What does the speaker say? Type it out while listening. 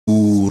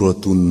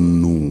سورة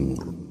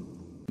النور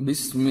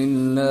بسم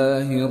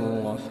الله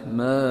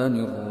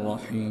الرحمن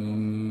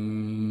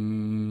الرحيم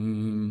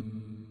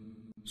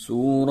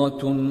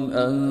سورة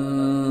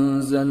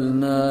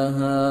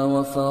أنزلناها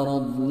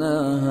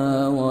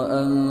وفرضناها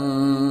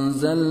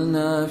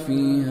وأنزلنا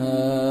فيها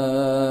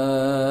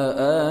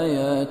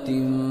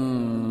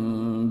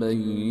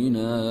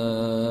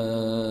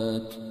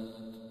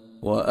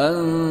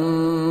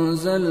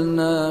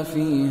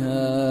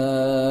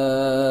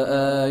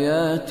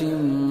آيات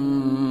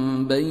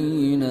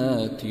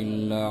بينات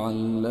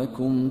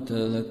لعلكم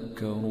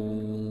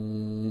تذكرون۔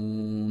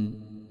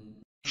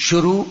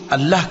 شروع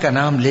اللہ کا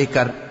نام لے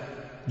کر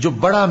جو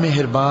بڑا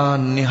مہربان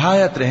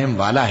نہایت رحم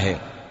والا ہے۔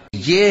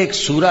 یہ ایک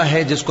سورہ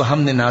ہے جس کو ہم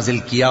نے نازل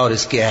کیا اور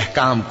اس کے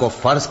احکام کو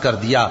فرض کر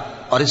دیا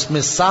اور اس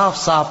میں صاف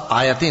صاف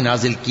آیتیں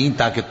نازل کی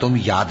تاکہ تم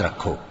یاد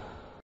رکھو۔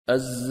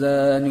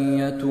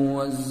 الزانية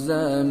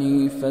والزاني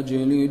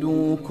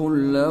فاجلدوا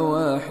كل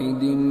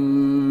واحد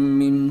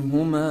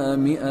منهما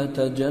 100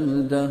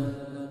 جلدة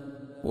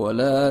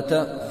ولا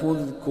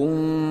تأخذكم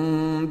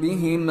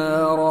بهما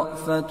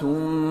رأفة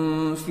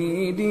في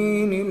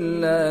دين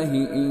الله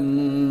إن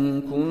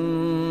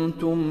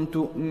كنتم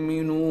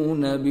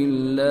تؤمنون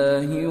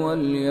بالله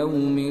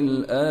واليوم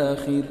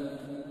الآخر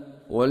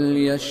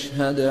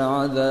وَلْيَشْهَدْ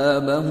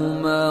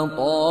عَذَابَهُمَا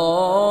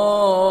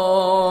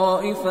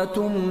طَائِفَةٌ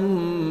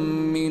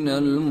مِّنَ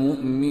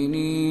الْمُؤْمِنِينَ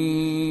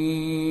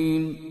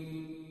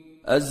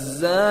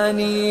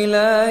الزَّانِي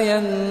لَا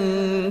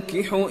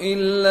يَنكِحُ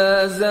إِلَّا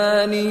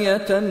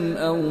زَانِيَةً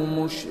أَوْ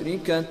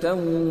مُشْرِكَةً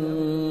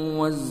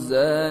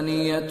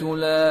وَالزَّانِيَةُ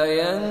لَا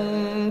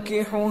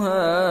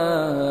يَنكِحُهَا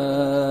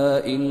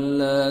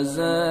إِلَّا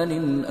زَانٍ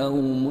أَوْ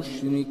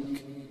مُشْرِكٌ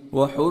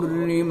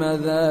وَحُرِّمَ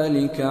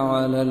ذَلِكَ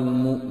عَلَى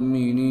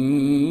الْمُؤْمِنِينَ۔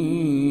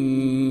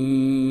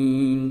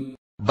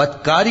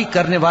 بدکاری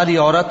کرنے والی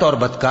عورت اور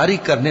بدکاری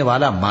کرنے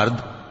والا مرد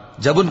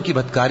جب ان کی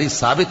بدکاری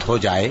ثابت ہو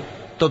جائے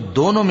تو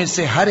دونوں میں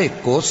سے ہر ایک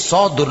کو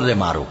 100 درے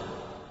مارو،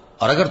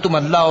 اور اگر تم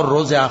اللہ اور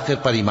روز آخر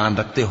پر ایمان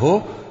رکھتے ہو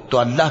تو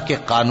اللہ کے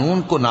قانون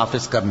کو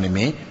نافذ کرنے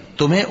میں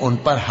تمہیں ان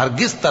پر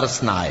ہرگز ترس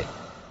نہ آئے،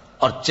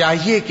 اور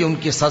چاہیے کہ ان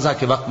کی سزا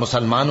کے وقت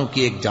مسلمانوں کی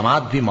ایک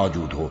جماعت بھی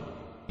موجود ہو۔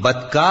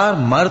 بدکار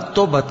مرد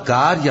تو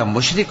بدکار یا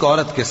مشرک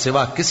عورت کے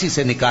سوا کسی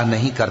سے نکاح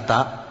نہیں کرتا،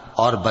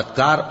 اور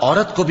بدکار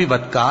عورت کو بھی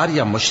بدکار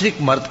یا مشرک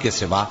مرد کے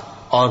سوا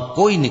اور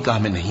کوئی نکاح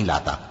میں نہیں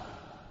لاتا،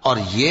 اور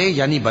یہ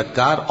یعنی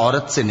بدکار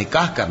عورت سے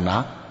نکاح کرنا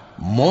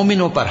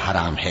مومنوں پر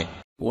حرام ہے۔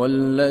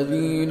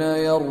 والذین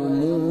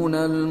یرمون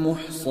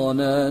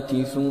المحصنات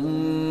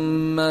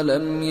ثم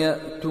لم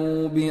یأتوا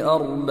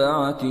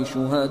بأربعة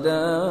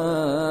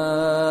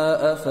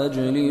شہداء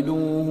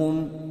فاجلدوهم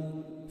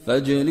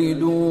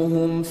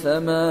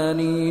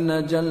 80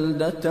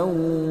 جلدة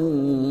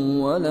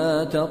ولا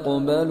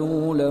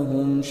تقبلوا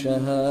لهم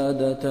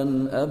شهادة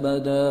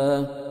أبدا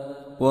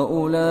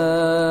وأولئك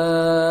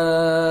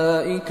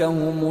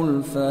هم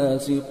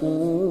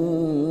الفاسقون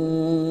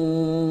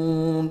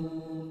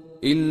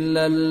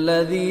إلا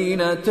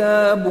الذين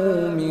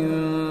تابوا من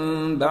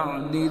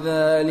بعد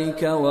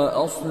ذلك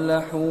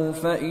وأصلحوا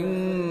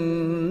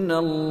فإن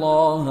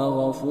الله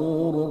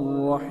غفور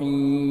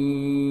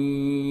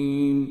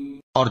رحيم۔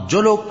 اور جو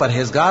لوگ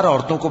پرہیزگار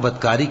عورتوں کو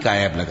بدکاری کا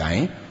عیب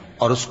لگائیں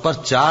اور اس پر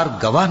 4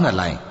 گواہ نہ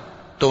لائیں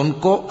تو ان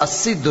کو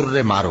 80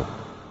 درے مارو،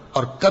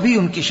 اور کبھی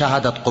ان کی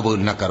شہادت قبول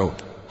نہ کرو،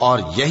 اور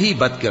یہی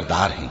بد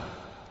کردار ہیں۔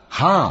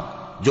 ہاں،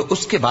 جو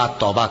اس کے بعد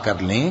توبہ کر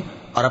لیں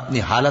اور اپنی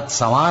حالت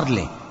سنوار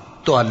لیں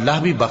تو اللہ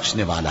بھی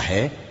بخشنے والا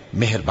ہے،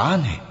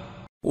 مہربان ہے۔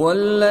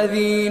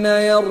 والذین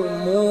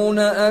یرمون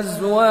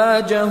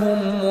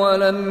ازواجهم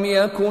ولم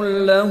يكن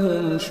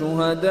لهم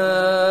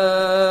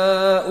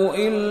شهداء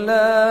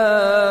الا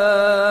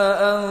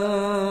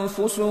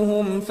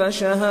انفسهم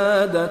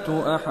فشهادة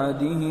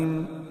احدهم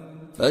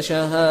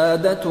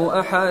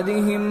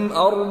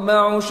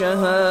 4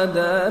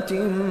 شهادات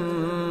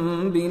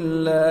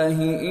بالله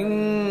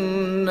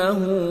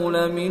انه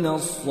لمن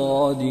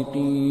الصادقين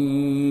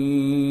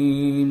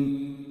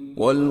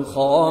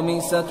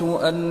والخامسة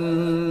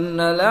أن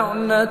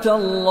لعنة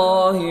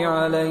الله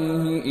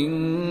عليه إن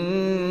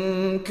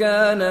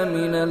كان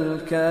من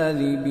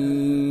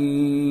الكاذبين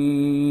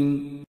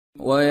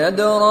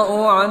ويدرأ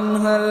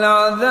عنها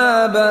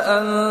العذاب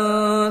أن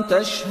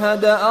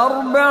تشهد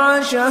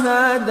 4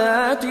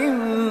 شهادات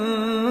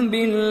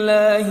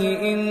بالله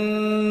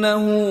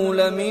إنه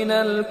لمن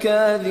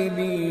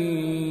الكاذبين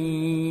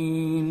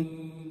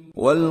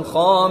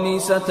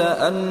والخامسة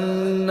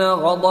أن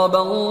غضب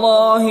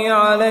الله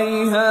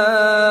عليها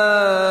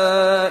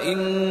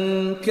إن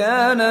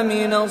كان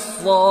من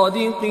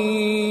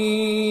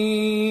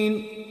الصادقين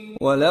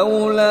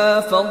ولولا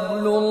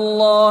فضل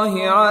الله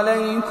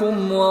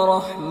عليكم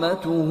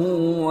ورحمته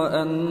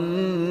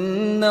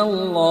وأن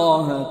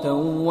الله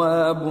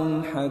تواب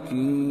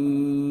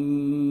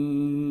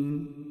حكيم۔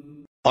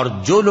 اور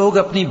جو لوگ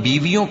اپنی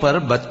بیویوں پر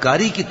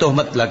بدکاری کی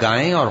تہمت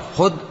لگائیں اور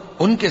خود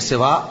ان کے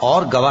سوا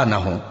اور گواہ نہ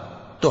ہوں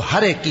تو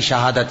ہر ایک کی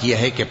شہادت یہ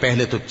ہے کہ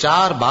پہلے تو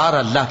 4 بار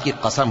اللہ کی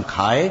قسم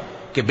کھائے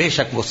کہ بے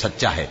شک وہ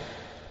سچا ہے،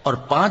 اور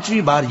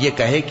 5ویں بار یہ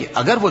کہے کہ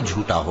اگر وہ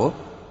جھوٹا ہو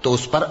تو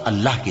اس پر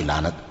اللہ کی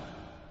لعنت.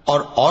 اور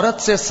عورت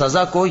سے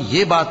سزا کو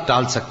یہ بات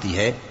ٹال سکتی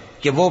ہے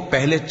کہ وہ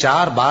پہلے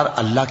 4 بار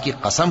اللہ کی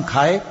قسم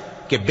کھائے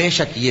کہ بے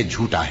شک یہ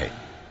جھوٹا ہے،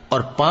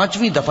 اور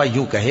 5ویں دفعہ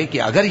یوں کہے کہ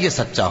اگر یہ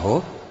سچا ہو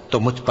تو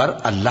مجھ پر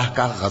اللہ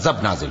کا غضب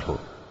نازل ہو.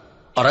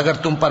 اور اگر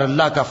تم پر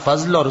اللہ کا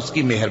فضل اور اس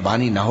کی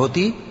مہربانی نہ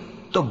ہوتی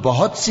تو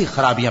بہت سی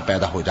خرابیاں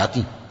پیدا ہو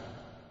جاتی.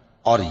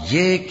 اور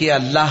یہ کہ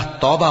اللہ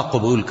توبہ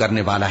قبول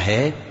کرنے والا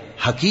ہے،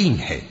 حکیم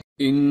ہے.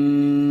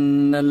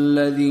 ان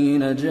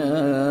الذين جاءوا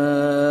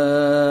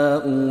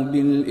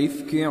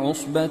بالافك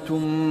عصبة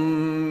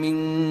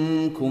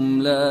منكم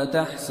لا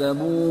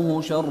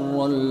تحسبوه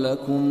شرا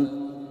لكم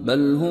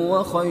بل هو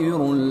خير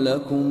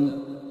لكم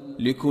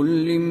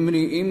لكل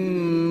امرئ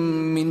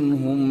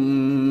منهم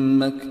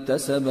ما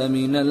اكتسب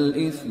من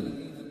الاثم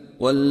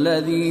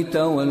والذي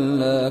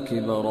تولى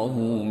كبره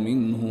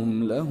منهم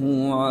له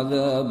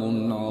عذاب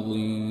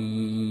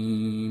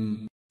عظيم.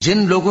 جن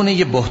لوگوں نے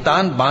یہ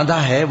بہتان باندھا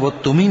ہے وہ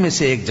تمہیں میں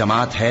سے ایک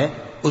جماعت ہے،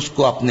 اس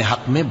کو اپنے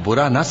حق میں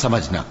برا نہ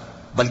سمجھنا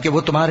بلکہ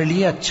وہ تمہارے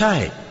لیے اچھا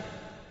ہے.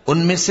 ان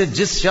میں سے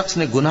جس شخص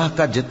نے گناہ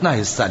کا جتنا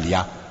حصہ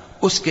لیا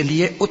اس کے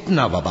لیے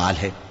اتنا وبال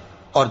ہے،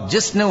 اور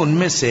جس نے ان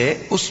میں سے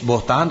اس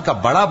بہتان کا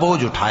بڑا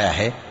بوجھ اٹھایا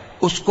ہے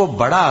اس کو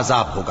بڑا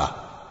عذاب ہوگا.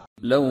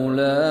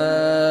 لولا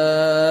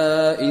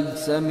اذ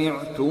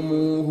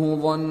سمعتموه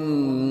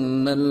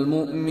ظن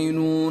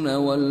المؤمنون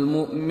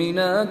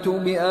والمؤمنات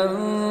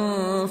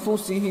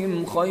بانفسهم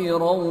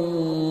خيرا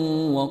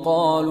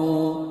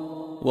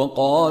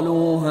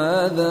وقالوا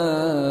هذا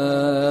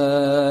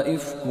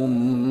افك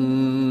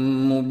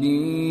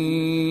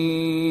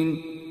مبين.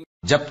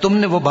 جب تم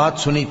نے وہ بات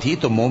سنی تھی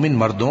تو مومن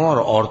مردوں اور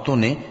عورتوں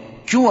نے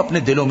کیوں اپنے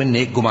دلوں میں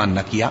نیک گمان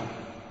نہ کیا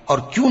اور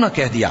کیوں نہ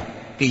کہہ دیا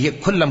کہ یہ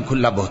کھلم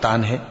کھلا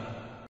بہتان ہے.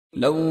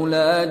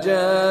 لولا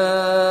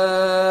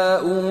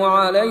جاءوا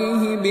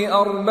عليه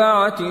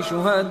بأربعة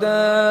شهداء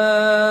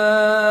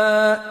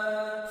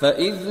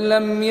فإذ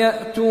لم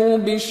يأتوا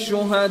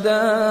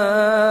بالشهداء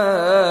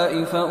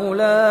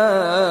فأولئك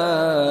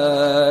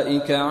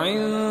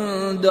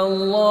عند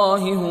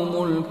الله هم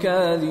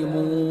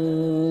الكاذبون.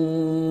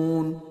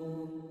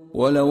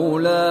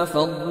 ولولا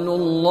فضل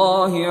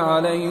الله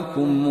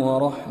عليكم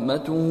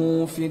ورحمته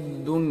في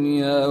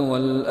الدنيا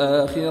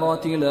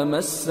والآخرة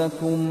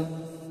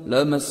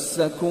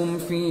لمسكم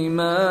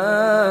فيما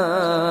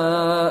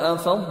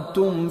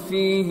أفضتم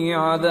فيه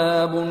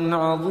عذاب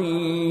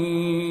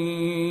عظيم.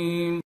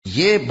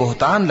 یہ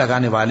بہتان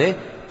لگانے والے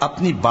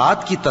اپنی بات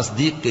کی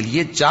تصدیق کے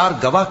لیے 4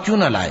 گواہ کیوں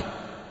نہ لائے؟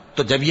 تو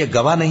جب یہ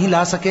گواہ نہیں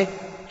لا سکے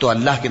تو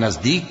اللہ کے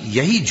نزدیک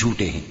یہی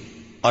جھوٹے ہیں.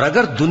 اور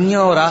اگر دنیا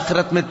اور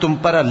آخرت میں تم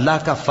پر اللہ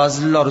کا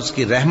فضل اور اس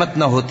کی رحمت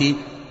نہ ہوتی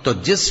تو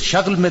جس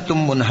شغل میں تم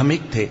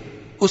منہمک تھے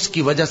اس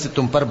کی وجہ سے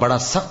تم پر بڑا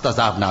سخت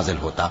عذاب نازل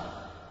ہوتا.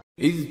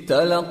 اذ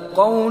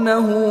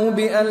تلقونه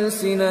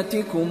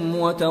بألسنتكم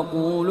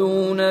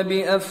وتقولون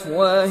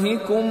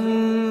بأفواهكم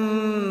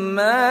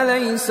ما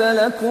ليس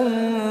لكم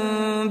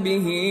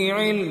به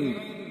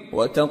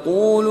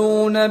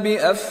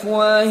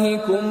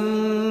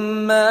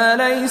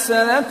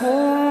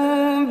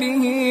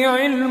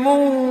علم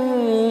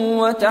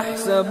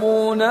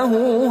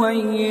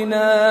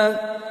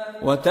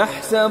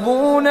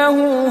وتحسبونه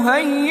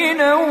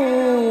هينا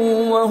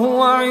وهو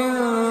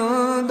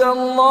عند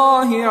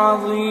الله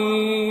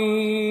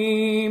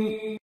عظيم.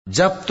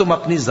 جب تم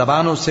اپنی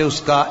زبانوں سے اس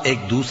کا ایک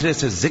دوسرے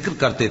سے ذکر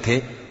کرتے تھے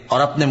اور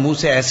اپنے منہ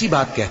سے ایسی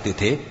بات کہتے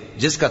تھے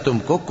جس کا تم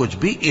کو کچھ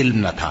بھی علم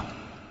نہ تھا،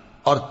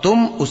 اور تم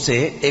اسے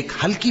ایک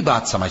ہلکی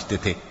بات سمجھتے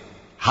تھے،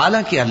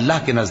 حالانکہ اللہ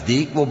کے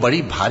نزدیک وہ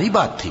بڑی بھاری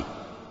بات تھی.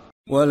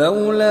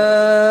 ولولا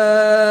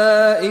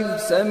إذ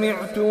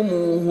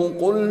سمعتموه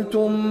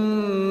قلتم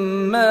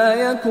ما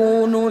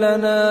يكون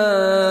لنا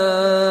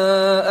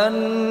أن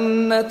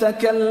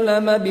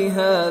نتكلم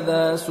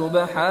بهذا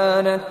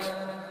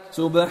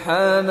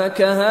سبحانك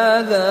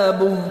هذا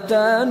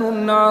بهتان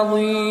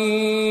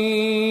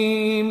عظيم.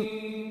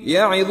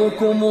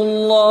 يعظكم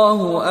الله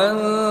أن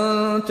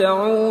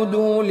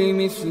تعودوا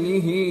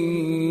لمثله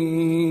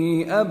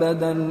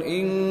أبدا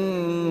إن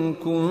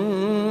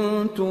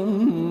كنتم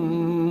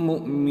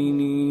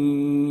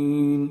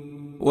مؤمنين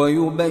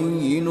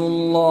ويبين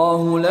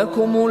الله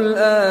لكم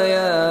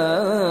الآيات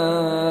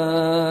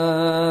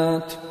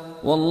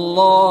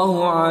والله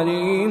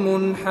عليم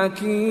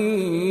حكيم.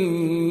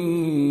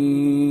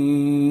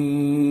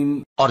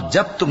 اور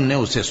جب تم نے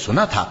اسے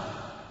سنا تھا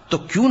تو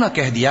کیوں نہ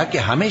کہہ دیا کہ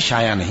ہمیں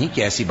شایع نہیں کہ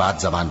ایسی بات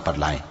زبان پر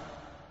لائیں.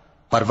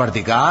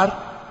 پروردگار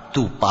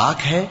تو پاک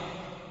ہے،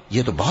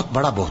 یہ تو بہت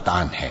بڑا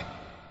بہتان ہے.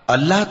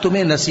 اللہ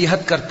تمہیں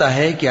نصیحت کرتا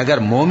ہے کہ اگر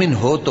مومن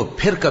ہو تو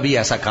پھر کبھی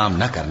ایسا کام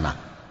نہ کرنا،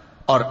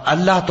 اور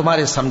اللہ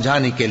تمہارے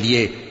سمجھانے کے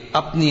لیے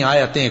اپنی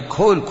آیتیں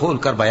کھول کھول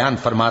کر بیان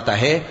فرماتا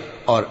ہے،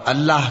 اور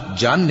اللہ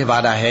جاننے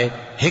والا ہے،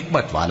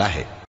 حکمت والا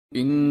ہے.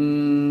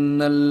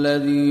 ان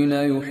الذين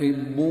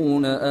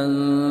يحبون ان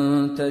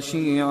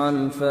تشيع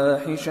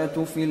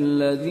الفاحشة في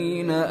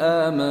الذين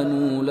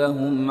آمنوا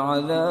لهم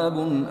عذاب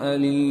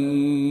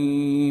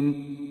أليم.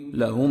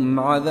 لهم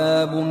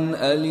عذاب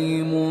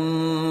أليم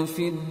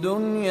في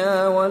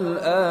الدنيا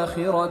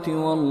والآخرة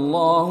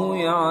والله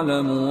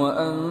يعلم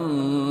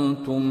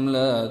وأنتم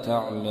لا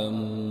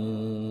تعلمون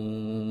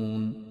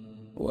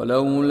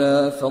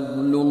ولولا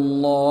فضل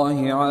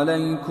الله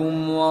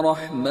عليكم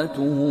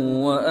ورحمته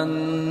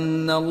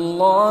وأن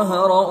الله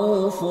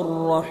رؤوف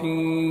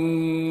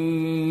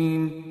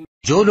رحيم۔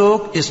 جو لوگ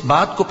اس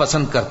بات کو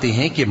پسند کرتے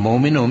ہیں کہ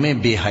مومنوں میں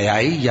بے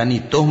حیائی یعنی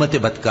تہمت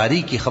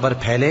بدکاری کی خبر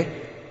پھیلے،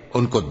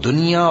 ان کو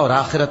دنیا اور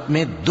آخرت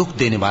میں دکھ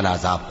دینے والا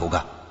عذاب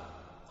ہوگا،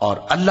 اور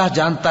اللہ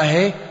جانتا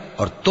ہے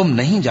اور تم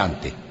نہیں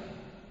جانتے،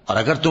 اور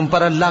اگر تم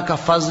پر اللہ کا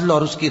فضل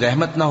اور اس کی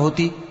رحمت نہ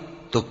ہوتی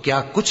تو کیا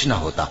کچھ نہ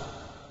ہوتا،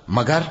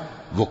 مگر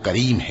وہ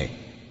کریم ہے،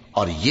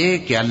 اور یہ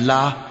کہ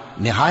اللہ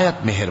نہایت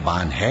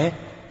مہربان ہے،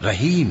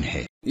 رحیم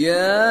ہے۔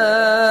 يا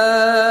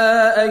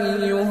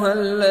أيها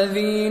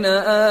الذين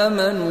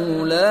آمنوا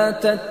لا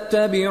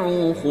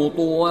تتبعوا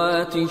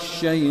خطوات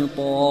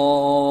الشيطان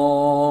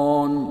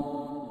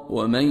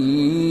ومن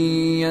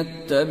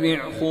يتبع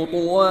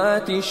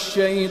خطوات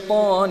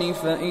الشيطان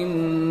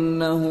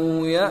فإنه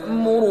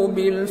يأمر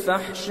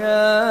بالفحشاء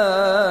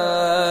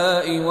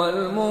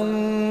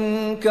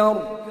والمنكر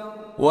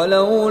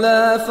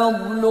ولولا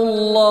فضل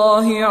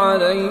الله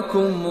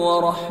عليكم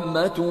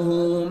ورحمته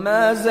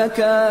ما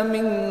زكى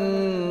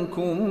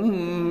منكم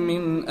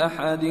من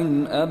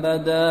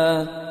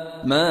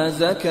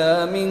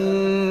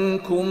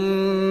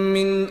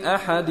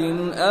أحد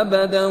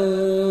أبدا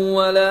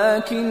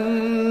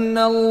ولكن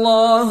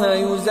الله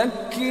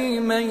يزكي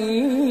من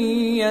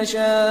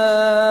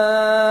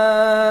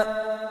يشاء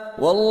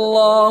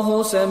والله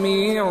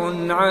سميع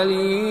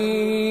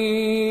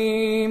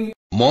عليم۔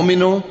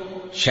 مومنو،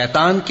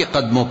 شیطان کے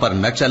قدموں پر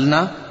نہ چلنا،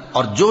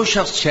 اور جو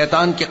شخص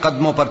شیطان کے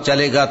قدموں پر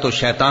چلے گا تو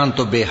شیطان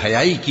تو بے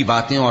حیائی کی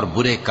باتیں اور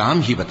برے کام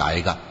ہی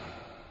بتائے گا،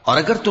 اور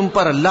اگر تم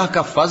پر اللہ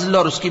کا فضل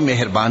اور اس کی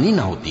مہربانی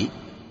نہ ہوتی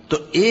تو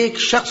ایک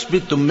شخص بھی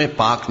تم میں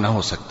پاک نہ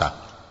ہو سکتا،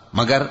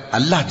 مگر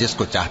اللہ جس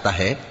کو چاہتا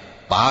ہے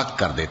پاک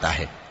کر دیتا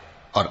ہے،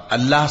 اور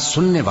اللہ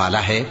سننے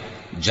والا ہے،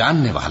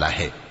 جاننے والا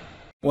ہے۔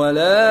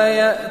 ولا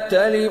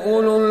يأتل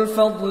أولو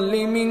الفضل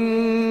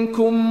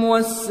منكم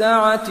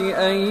والسعة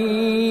أن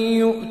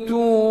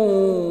يؤتوا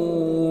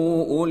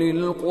أولي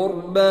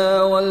القربى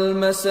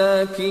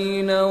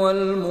والمساكين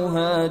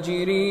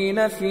والمهاجرين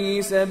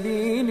في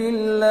سبيل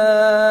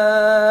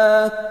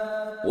الله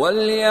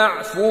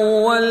وليعفوا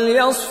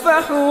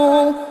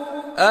وليصفحوا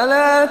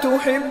ألا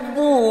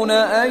تحبون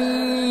أن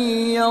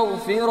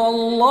يغفر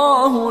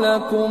الله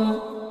لكم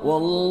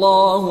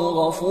واللہ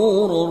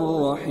غفور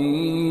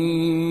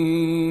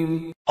رحیم۔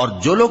 اور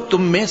جو لوگ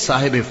تم میں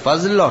صاحب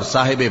فضل اور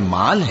صاحب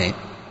مال ہیں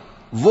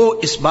وہ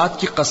اس بات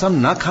کی قسم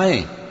نہ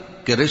کھائیں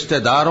کہ رشتہ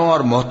داروں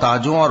اور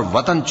محتاجوں اور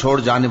وطن چھوڑ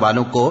جانے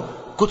والوں کو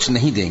کچھ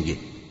نہیں دیں گے،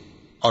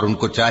 اور ان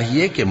کو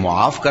چاہیے کہ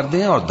معاف کر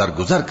دیں اور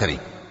درگزر کریں۔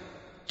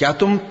 کیا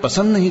تم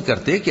پسند نہیں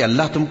کرتے کہ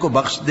اللہ تم کو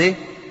بخش دے؟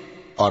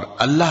 اور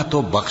اللہ تو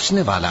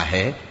بخشنے والا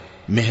ہے،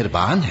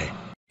 مہربان ہے۔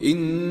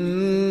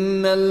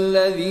 ان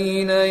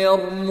الذين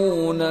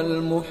يرمون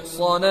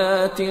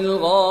المحصنات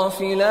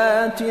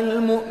الغافلات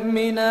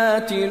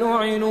المؤمنات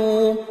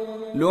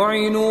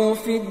لعنوا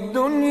في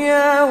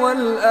الدنيا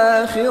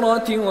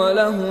والآخرة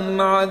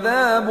ولهم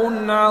عذاب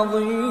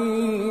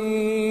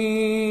عظيم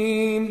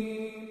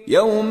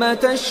يوم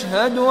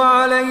تشهد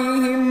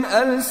عليهم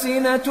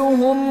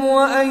ألسنتهم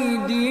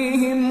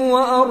وأيديهم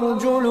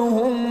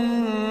وأرجلهم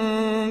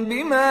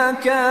بما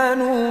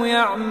كانوا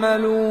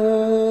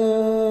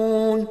يعملون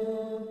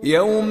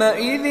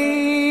يومئذ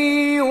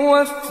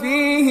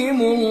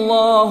يوفيهم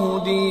الله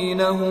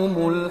دينهم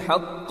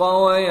الحق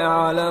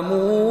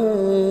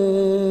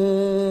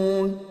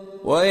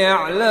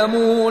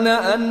ويعلمون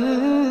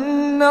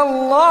أن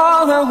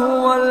الله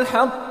هو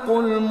الحق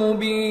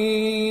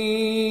المبين۔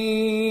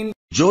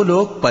 جو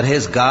لوگ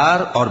پرہیزگار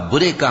اور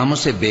برے کاموں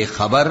سے بے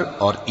خبر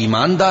اور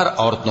ایماندار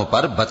عورتوں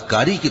پر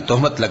بدکاری کی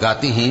تہمت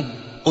لگاتے ہیں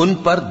ان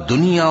پر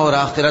دنیا اور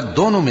آخرت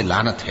دونوں میں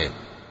لعنت ہے،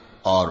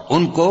 اور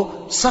ان کو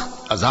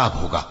سخت عذاب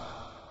ہوگا،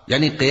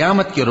 یعنی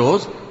قیامت کے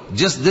روز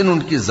جس دن ان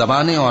کی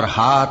زبانیں اور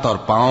ہاتھ اور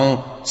پاؤں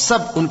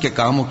سب ان کے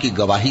کاموں کی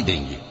گواہی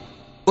دیں گے۔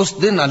 اس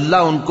دن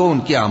اللہ ان کو ان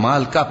کے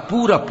اعمال کا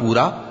پورا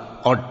پورا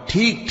اور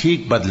ٹھیک ٹھیک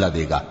بدلہ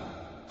دے گا،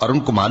 اور ان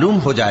کو معلوم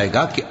ہو جائے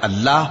گا کہ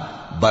اللہ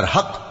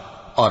برحق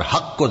اور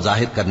حق کو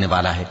ظاہر کرنے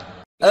والا ہے۔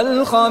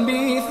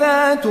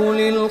 الخبيثات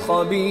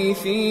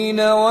للخبيثين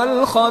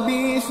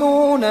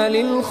والخبيثون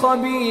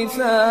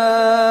للخبيثات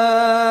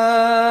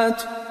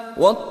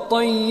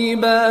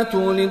والطيبات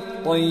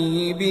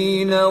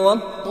للطيبين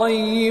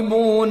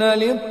والطيبون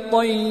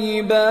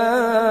للطيبات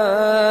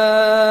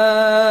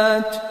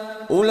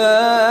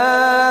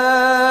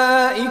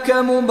أولئك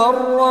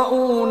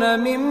مبرؤون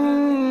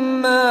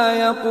مما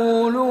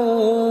يقولون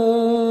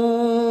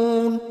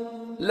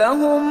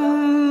لهم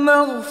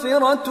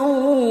مغفرة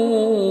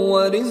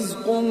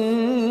ورزق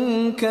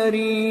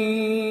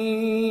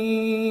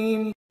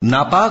کریم۔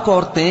 ناپاک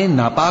عورتیں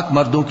ناپاک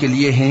مردوں کے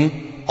لیے ہیں،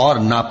 اور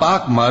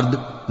ناپاک مرد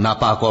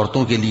ناپاک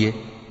عورتوں کے لیے،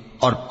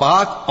 اور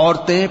پاک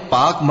عورتیں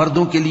پاک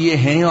مردوں کے لیے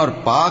ہیں، اور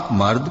پاک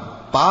مرد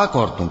پاک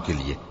عورتوں کے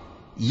لیے۔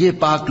 یہ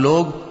پاک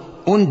لوگ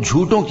ان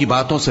جھوٹوں کی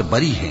باتوں سے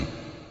بری ہیں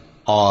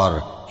اور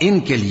ان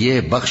کے لیے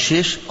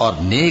بخشش اور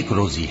نیک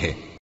روزی ہے۔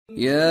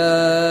 يا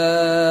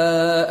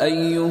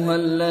أيها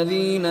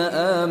الذين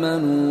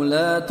آمنوا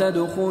لا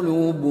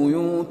تدخلوا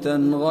بيوتا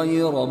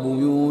غير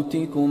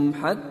بيوتكم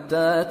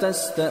حتى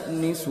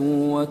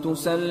تستأنسوا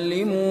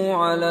وتسلموا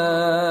على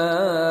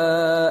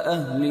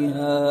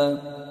أهلها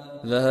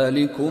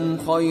ذلكم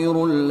خير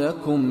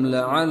لكم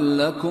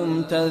لعلكم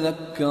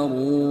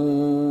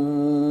تذكرون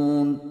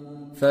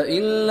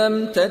فإن لم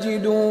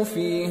تجدوا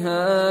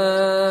فيها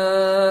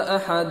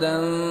أحدا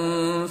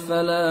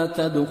فلا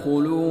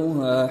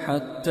تدخلوها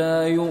حتى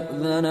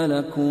يؤذن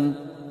لكم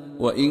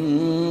وإن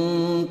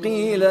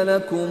قيل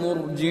لكم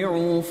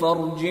ارجعوا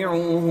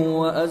فارجعوا هو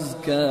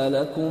أزكى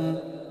لكم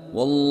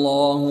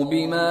والله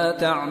بما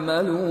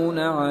تعملون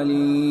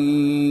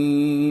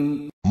عليم۔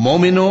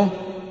 مومنو،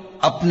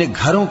 اپنے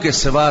گھروں کے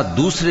سوا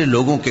دوسرے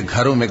لوگوں کے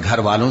گھروں میں گھر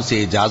والوں سے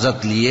اجازت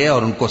لیے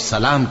اور ان کو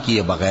سلام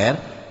کیے بغیر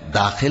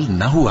داخل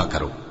نہ ہوا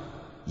کرو،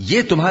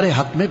 یہ تمہارے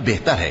حق میں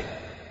بہتر ہے،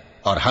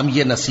 اور ہم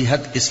یہ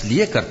نصیحت اس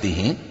لیے کرتی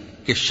ہیں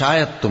کہ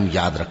شاید تم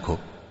یاد رکھو۔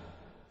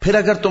 پھر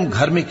اگر تم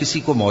گھر میں کسی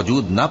کو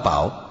موجود نہ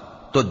پاؤ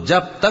تو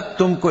جب تک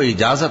تم کو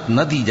اجازت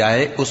نہ دی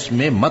جائے اس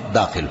میں مت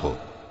داخل ہو،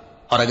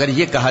 اور اگر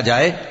یہ کہا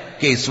جائے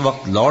کہ اس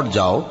وقت لوٹ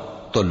جاؤ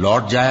تو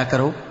لوٹ جایا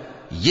کرو،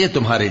 یہ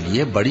تمہارے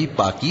لیے بڑی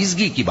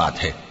پاکیزگی کی بات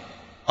ہے،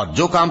 اور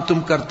جو کام تم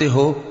کرتے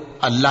ہو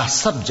اللہ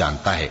سب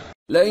جانتا ہے۔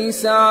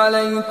 ليس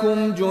عليكم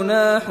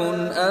جناح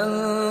أن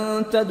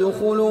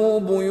تدخلوا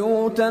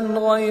بيوتا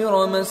غير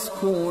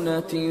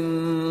مسكونة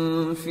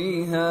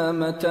فيها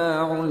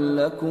متاع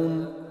لكم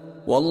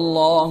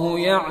والله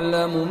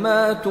يعلم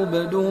ما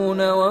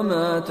تبدون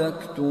وما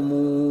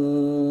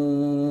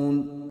تكتمون۔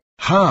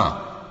 ہاں،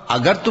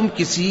 اگر تم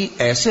کسی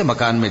ایسے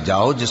مکان میں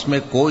جاؤ جس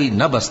میں کوئی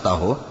نہ بستا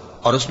ہو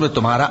اور اس میں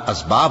تمہارا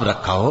اسباب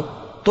رکھا ہو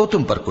تو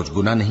تم پر کچھ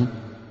گناہ نہیں،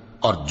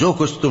 اور جو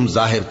کچھ تم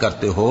ظاہر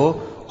کرتے ہو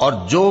اور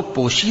جو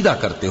پوشیدہ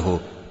کرتے ہو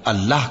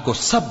اللہ کو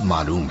سب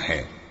معلوم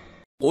ہے۔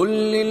 قل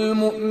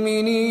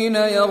للمؤمنين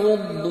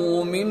يغضوا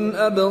من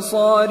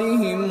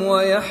أبصارهم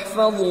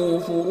ويحفظوا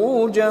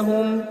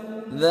فروجهم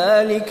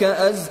ذلك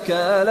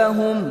أزكى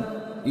لهم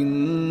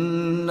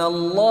إن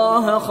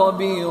الله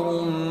خبير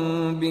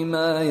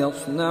بما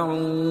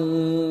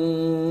يصنعون۔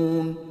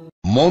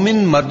 مومن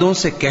مردوں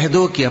سے کہہ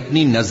دو کہ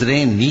اپنی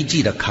نظریں نیچی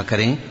رکھا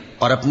کریں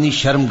اور اپنی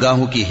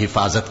شرمگاہوں کی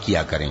حفاظت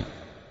کیا کریں،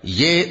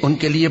 یہ ان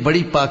کے لیے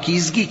بڑی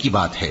پاکیزگی کی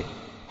بات ہے،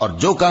 اور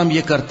جو کام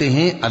یہ کرتے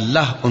ہیں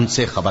اللہ ان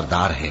سے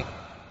خبردار ہے۔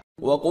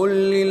 وَقُلْ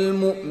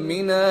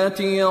لِلْمُؤْمِنَاتِ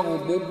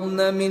يَغْضُضْنَ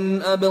مِنْ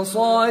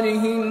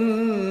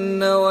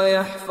أَبْصَارِهِنَّ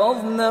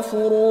وَيَحْفَظْنَ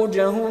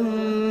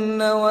فُرُوجَهُنَّ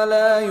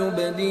وَلَا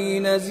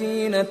يُبْدِينَ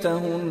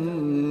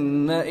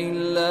زِينَتَهُنَّ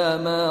إِلَّا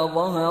مَا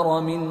ظَهَرَ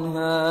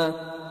مِنْهَا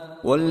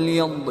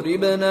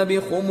وَلْيَضْرِبْنَ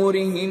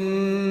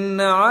بِخُمُرِهِنَّ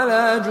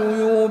عَلَى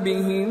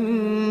جُيُوبِهِنَّ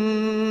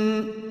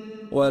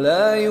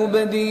ولا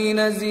يبدين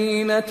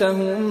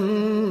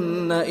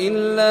زينتهن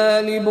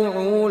إلا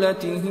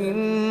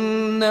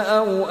لبعولتهن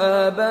أو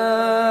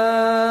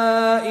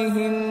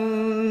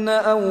آبائهن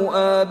أو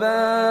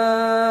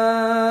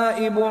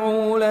آباء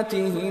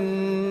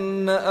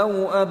بعولتهن أو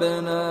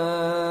أبنائهن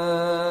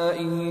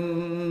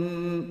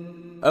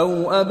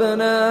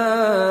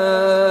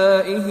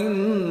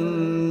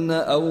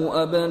أو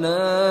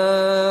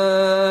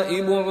أبناء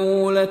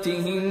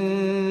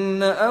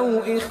بعولتهن أو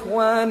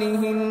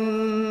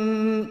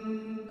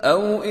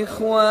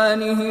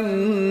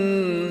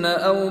إخوانهن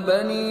أو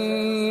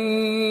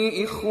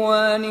بني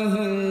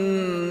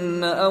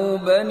إخوانهن أو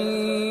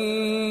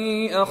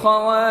بني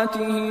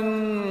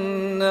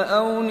أخواتهن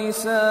أو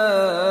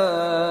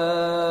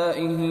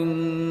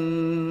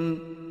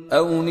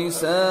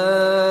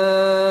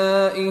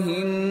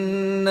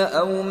نسائهن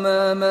أو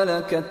ما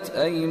ملكت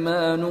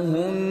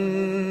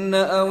أيمانهن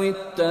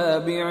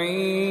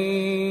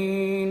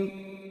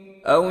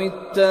أو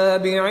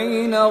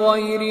التابعين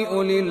غير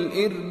أولي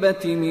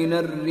الإربة من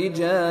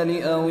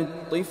الرجال أو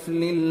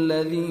الطفل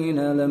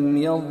الذين لم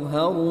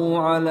يظهروا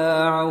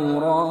على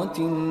عورات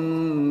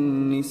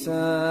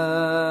النساء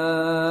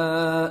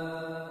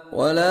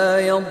ولا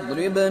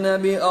يضربن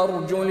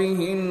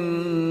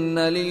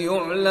بأرجلهن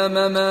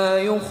ليعلم ما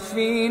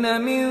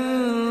يخفين من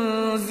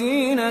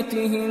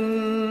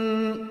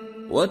زينتهن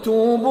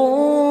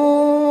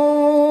وتوبوا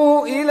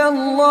إلى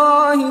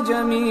الله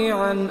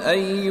جميعا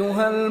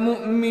أيها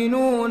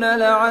المؤمنون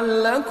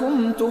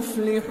لعلكم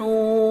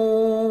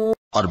تفلحون۔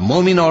 اور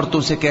مومن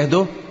عورتوں سے کہہ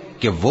دو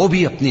کہ وہ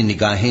بھی اپنی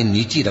نگاہیں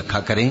نیچی رکھا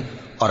کریں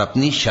اور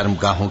اپنی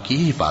شرمگاہوں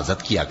کی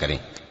حفاظت کیا کریں،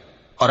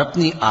 اور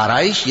اپنی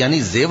آرائش یعنی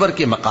زیور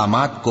کے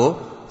مقامات کو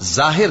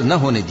ظاہر نہ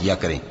ہونے دیا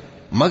کریں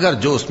مگر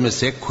جو اس میں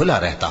سے کھلا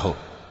رہتا ہو،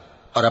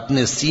 اور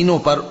اپنے سینوں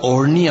پر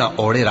اوڑھنیاں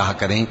اوڑھے رہا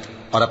کریں،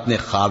 اور اپنے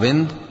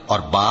خاوند اور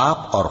باپ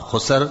اور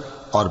خسر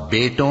اور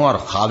بیٹوں اور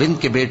خاوند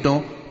کے بیٹوں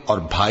اور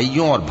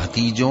بھائیوں اور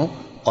بھتیجوں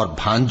اور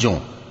بھانجوں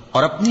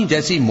اور اپنی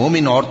جیسی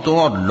مومن عورتوں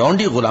اور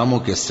لونڈی غلاموں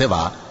کے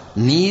سوا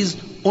نیز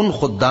ان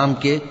خدام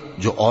کے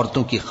جو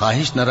عورتوں کی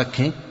خواہش نہ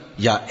رکھیں،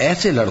 یا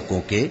ایسے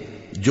لڑکوں کے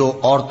جو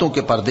عورتوں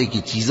کے پردے کی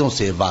چیزوں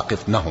سے واقف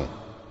نہ ہوں،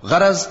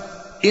 غرض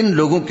ان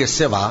لوگوں کے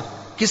سوا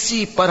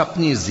کسی پر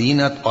اپنی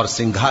زینت اور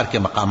سنگھار کے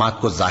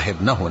مقامات کو ظاہر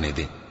نہ ہونے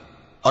دیں،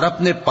 اور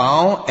اپنے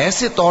پاؤں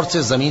ایسے طور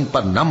سے زمین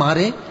پر نہ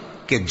مارے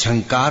کہ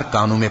جھنکار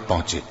کانوں میں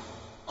پہنچے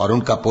اور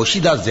ان کا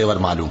پوشیدہ زیور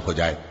معلوم ہو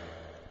جائے۔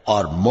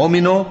 اور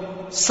مومنو،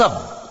 سب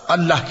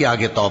اللہ کے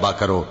آگے توبہ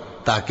کرو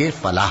تاکہ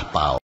فلاح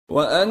پاؤ۔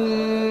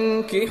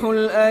 وَأَنكِحُوا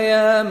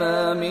الْأَيَامَ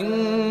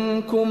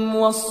مِنكُمْ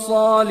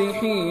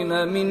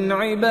وَالصَّالِحِينَ مِنْ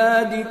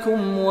عِبَادِكُمْ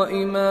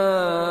وَإِمَائِكُمْ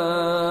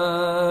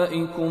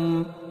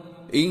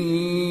إِنْ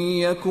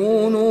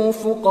يَكُونُوا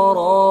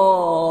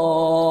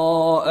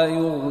فُقَرَاءَ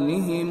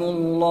يُغْنِهِمُ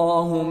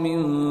اللَّهُ مِنْ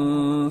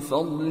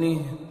فَضْلِهِ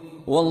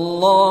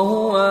وَاللَّهُ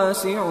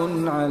وَاسِعٌ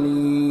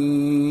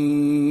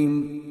عَلِيمٌ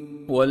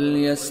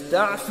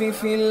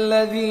وَلْيَسْتَعْفِفِ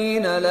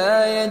الَّذِينَ لَا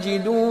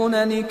يَجِدُونَ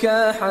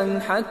نِكَاحًا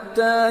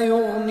حَتَّى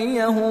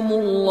يُغْنِيَهُمُ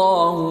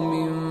اللَّهُ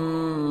مِنْ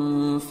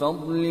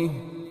فَضْلِهِ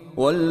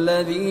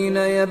وَالَّذِينَ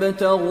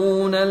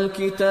يَبْتَغُونَ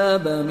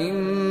الْكِتَابَ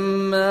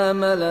مِمَّا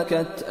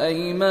مَلَكَتْ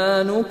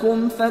أَيْمَانُكُمْ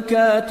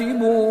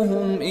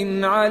فَكَاتِبُوهُمْ إِنْ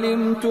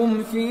عَلِمْتُمْ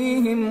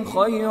فِيهِمْ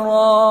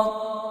خَيْرًا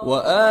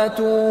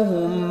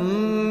وَآتُوهُمْ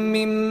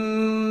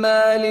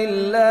مِمَّا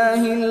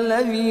لِلَّهِ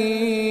الَّذِي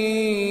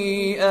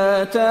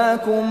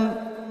آتاكم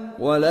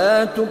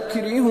ولا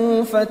تكرهوا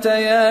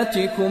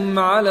فتياتكم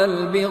على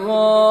البغاء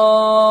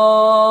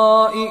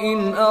إن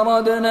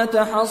أردنا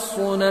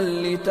تحصنا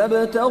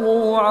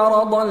لتبتغوا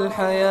عرض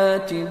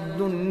الحياة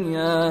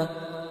الدنيا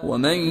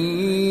ومن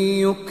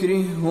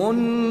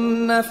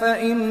يكرههن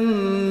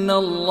فإن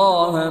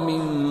الله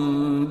من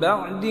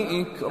بعد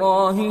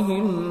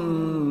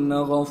إكراههن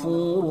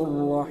غفور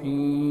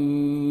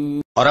رحيم۔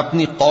 اور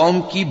اپنی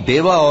قوم کی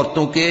بیوہ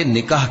عورتوں کے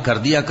نکاح کر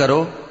دیا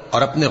کرو،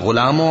 اور اپنے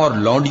غلاموں اور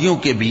لونڈیوں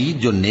کے بھی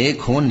جو نیک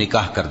ہوں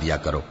نکاح کر دیا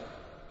کرو۔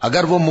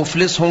 اگر وہ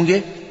مفلس ہوں گے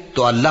تو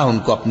اللہ ان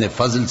کو اپنے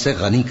فضل سے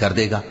غنی کر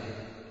دے گا،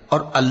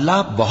 اور اللہ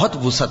بہت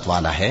وسعت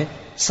والا ہے،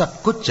 سب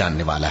کچھ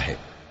جاننے والا ہے۔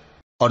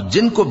 اور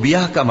جن کو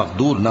بیاہ کا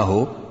مقدور نہ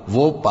ہو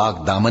وہ پاک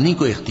دامنی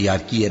کو اختیار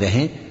کیے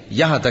رہیں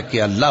یہاں تک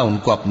کہ اللہ ان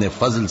کو اپنے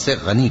فضل سے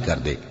غنی کر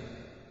دے۔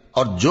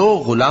 اور جو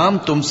غلام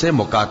تم سے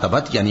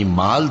مکاتبت یعنی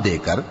مال دے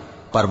کر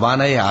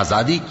پروانہ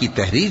آزادی کی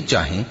تحریر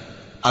چاہیں،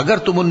 اگر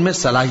تم ان میں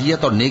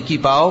صلاحیت اور نیکی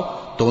پاؤ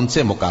تو ان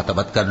سے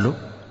مکاتبت کر لو،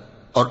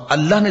 اور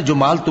اللہ نے جو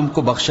مال تم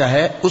کو بخشا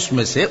ہے اس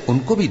میں سے ان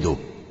کو بھی دو۔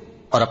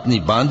 اور اپنی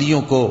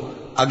باندیوں کو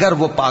اگر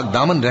وہ پاک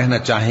دامن رہنا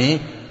چاہیں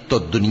تو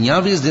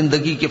دنیاوی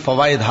زندگی کے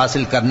فوائد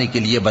حاصل کرنے کے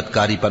لیے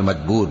بدکاری پر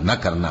مجبور نہ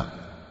کرنا،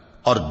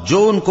 اور جو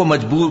ان کو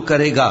مجبور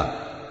کرے گا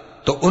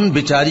تو ان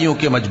بیچاریوں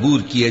کے مجبور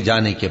کیے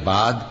جانے کے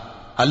بعد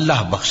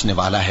اللہ بخشنے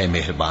والا ہے،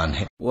 مہربان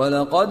ہے۔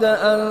 وَلَقَدْ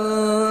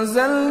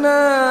أَنزَلْنَا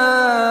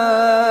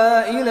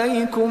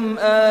إِلَيْكُمْ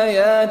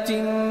آيَاتٍ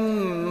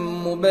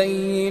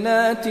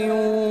مُبَيِّنَاتٍ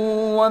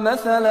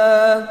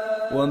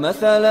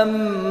وَمَثَلًا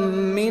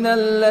مِّنَ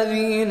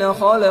الَّذِينَ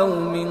خَلَوْا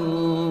مِن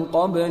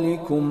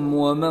قَبْلِكُمْ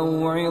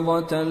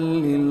وَمَوْعِظَةً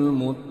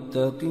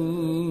لِّلْمُتَّقِينَ۔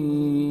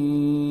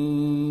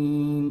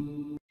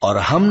 اور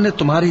ہم نے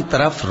تمہاری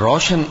طرف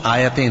روشن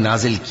آیتیں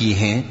نازل کی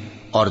ہیں،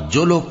 اور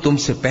جو لوگ تم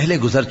سے پہلے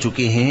گزر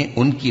چکے ہیں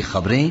ان کی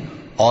خبریں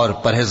اور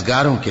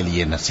پرہیزگاروں کے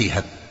لیے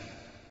نصیحت۔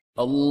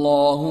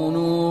 اللہ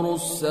نور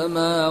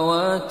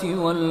السماوات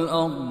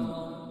والارض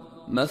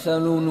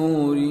مثل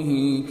نوره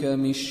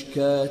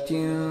كمشكاة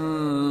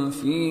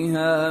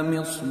فيها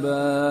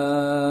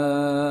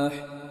مصباح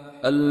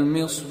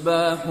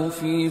المصباح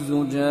في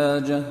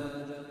زجاجة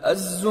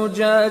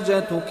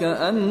الزجاجة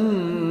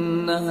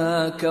كأنها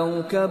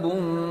كوكب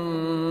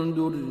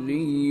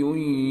دري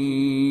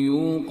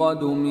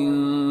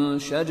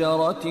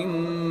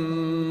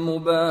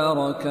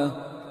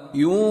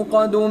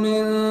يوقد من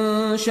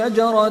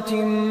شجرة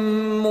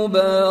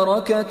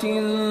مباركة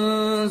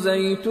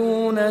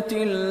زيتونة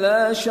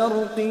لا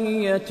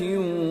شرقية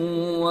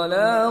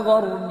ولا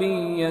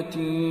غربية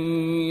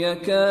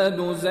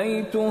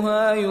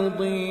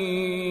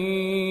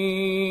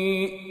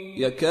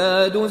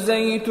يكاد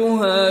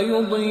زيتها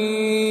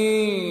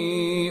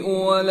يضيء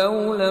ولو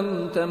لم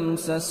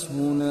تمسسه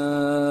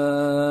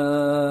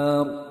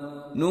نار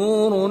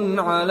نور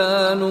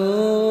على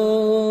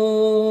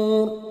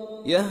نور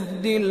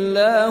يهدي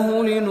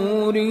الله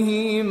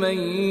لنوره من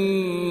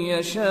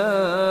يشاء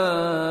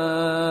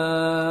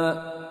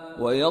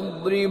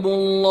ويضرب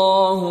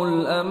الله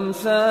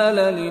الأمثال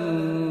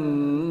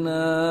للناس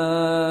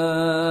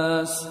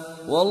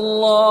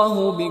واللہ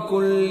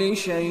بکل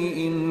شیء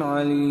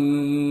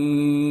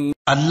علیم۔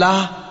 اللہ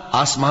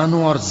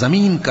آسمانوں اور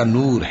زمین کا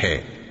نور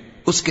ہے،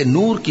 اس کے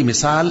نور کی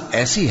مثال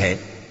ایسی ہے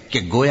کہ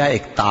گویا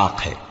ایک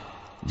طاق ہے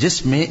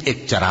جس میں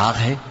ایک چراغ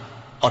ہے،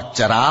 اور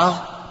چراغ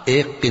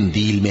ایک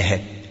قندیل میں ہے،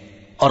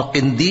 اور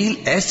قندیل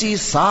ایسی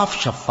صاف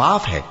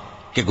شفاف ہے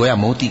کہ گویا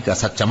موتی کا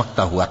سا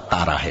چمکتا ہوا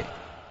تارا ہے۔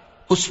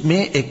 اس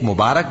میں ایک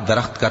مبارک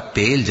درخت کا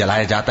تیل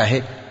جلایا جاتا ہے،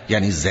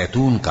 یعنی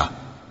زیتون کا،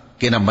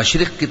 کہ نہ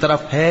مشرق کی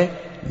طرف ہے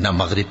نہ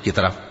مغرب کی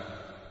طرف۔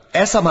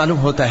 ایسا معلوم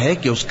ہوتا ہے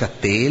کہ اس کا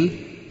تیل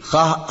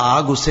خواہ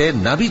آگ اسے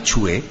نہ بھی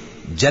چھوئے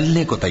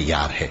جلنے کو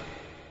تیار ہے۔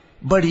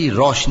 بڑی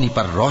روشنی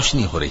پر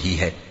روشنی ہو رہی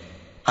ہے،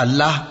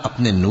 اللہ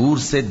اپنے نور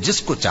سے جس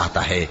کو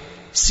چاہتا ہے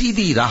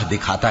سیدھی راہ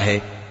دکھاتا ہے،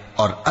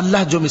 اور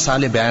اللہ جو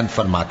مثالیں بیان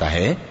فرماتا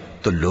ہے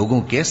تو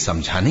لوگوں کے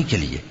سمجھانے کے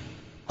لیے،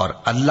 اور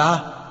اللہ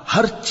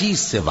ہر چیز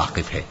سے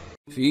واقف ہے۔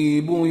 فی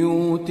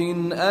بیوت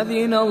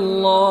اذن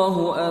اللہ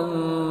ان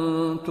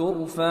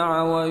ترفع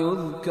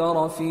ویذکر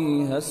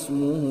فیہا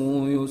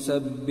اسمہ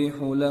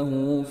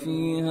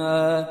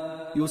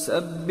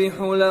یسبح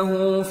له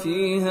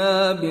فیہا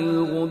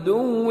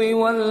بالغدو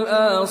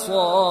والآصال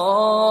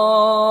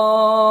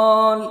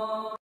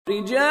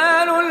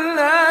رجال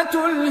لا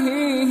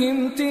تلہیہم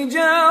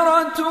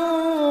تجارة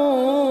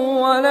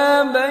ولا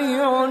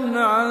بيع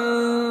عن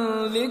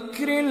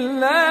ذكر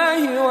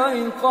الله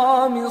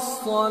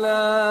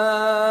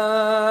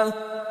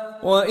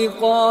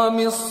وإقام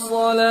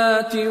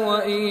الصلاة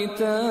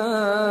وإيتاء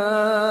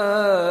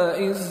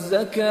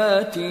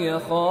الزكاة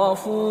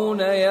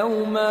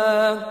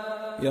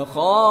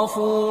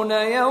يخافون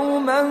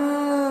يوما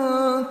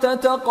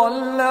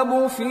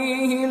تتقلب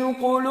فيه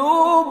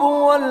القلوب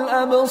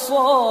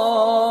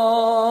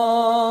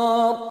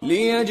والأبصار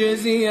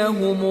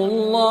ليجزيهم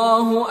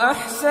الله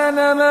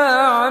أحسن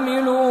ما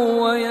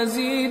عملوا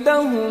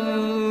ويزيدهم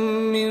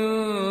من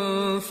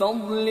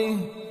فضله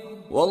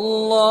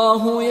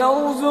والله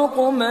يرزق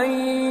من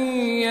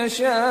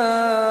يشاء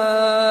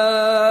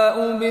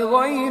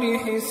بغير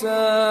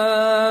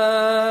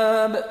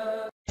حساب۔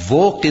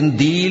 وہ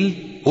قندیل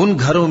ان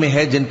گھروں میں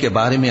ہے جن کے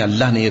بارے میں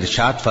اللہ نے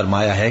ارشاد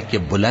فرمایا ہے کہ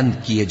بلند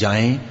کیے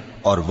جائیں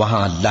اور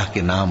وہاں اللہ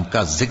کے نام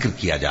کا ذکر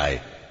کیا جائے،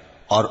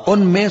 اور ان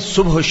میں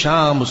صبح و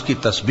شام اس کی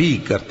تسبیح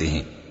کرتے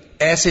ہیں۔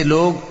 ایسے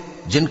لوگ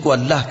جن کو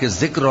اللہ کے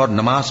ذکر اور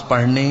نماز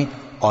پڑھنے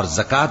اور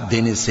زکوٰۃ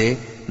دینے سے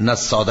نہ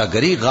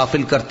سوداگری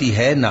غافل کرتی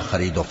ہے نہ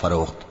خرید و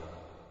فروخت،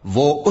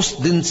 وہ اس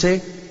دن سے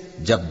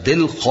جب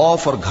دل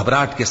خوف اور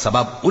گھبراہٹ کے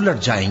سبب الٹ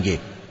جائیں گے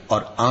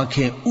اور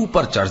آنکھیں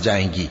اوپر چڑھ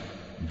جائیں گی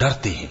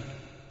ڈرتے ہیں،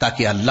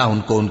 تاکہ اللہ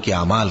ان کو ان کے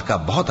اعمال کا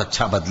بہت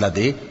اچھا بدلہ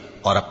دے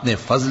اور اپنے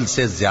فضل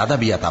سے زیادہ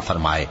بھی عطا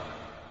فرمائے،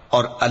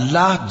 اور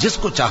اللہ جس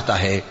کو چاہتا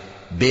ہے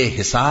بے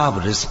حساب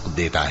رزق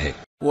دیتا ہے۔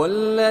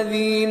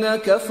 والذین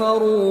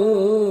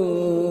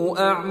کفروا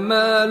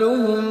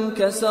اعمالهم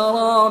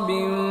کسراب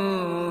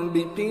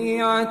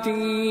بقیعة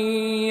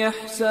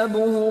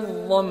يحسبه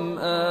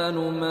الظمآن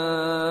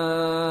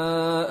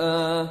ماء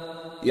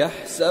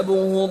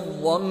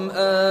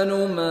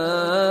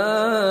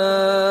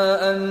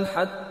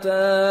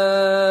حتى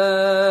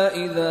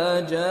إذا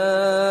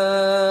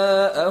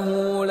جاءه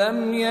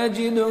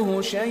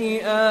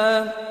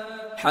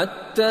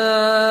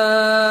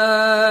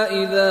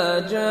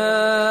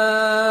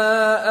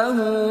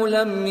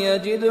لم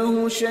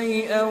يجده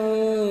شيئا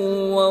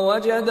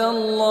ووجد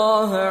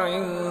الله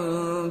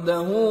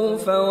عنده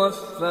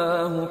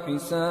فوفاه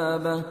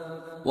حسابه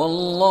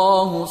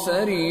واللہ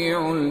سریع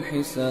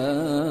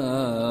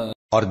الحساب۔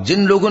 اور جن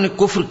لوگوں نے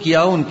کفر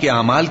کیا ان کے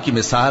اعمال کی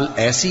مثال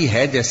ایسی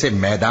ہے جیسے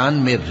میدان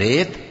میں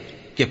ریت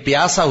کہ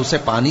پیاسا اسے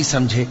پانی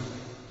سمجھے،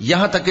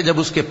 یہاں تک کہ جب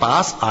اس کے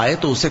پاس آئے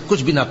تو اسے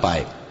کچھ بھی نہ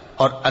پائے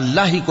اور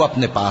اللہ ہی کو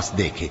اپنے پاس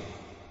دیکھے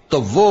تو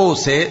وہ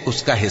اسے اس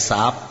کا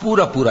حساب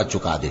پورا پورا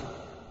چکا دے،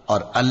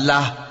 اور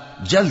اللہ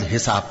جلد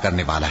حساب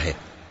کرنے والا ہے۔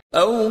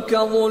 او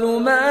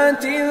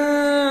كظلمات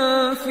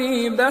في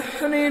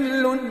بحر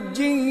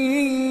لجي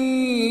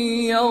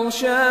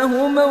يغشاه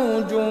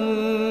موج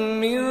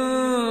من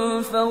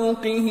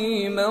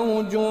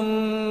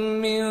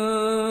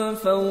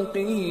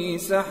فوقه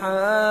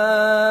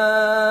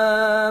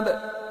سحاب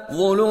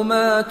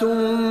ظلمات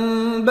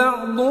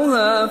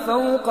بعضها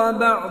فوق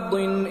بعض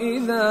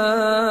إذا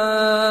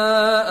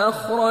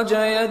أخرج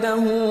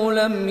يده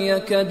لم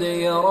يكد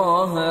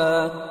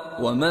يراها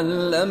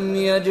ومن لم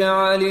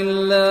يجعل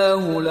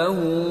الله له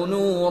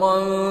نورا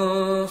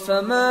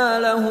فما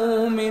له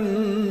من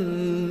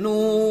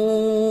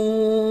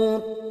نور۔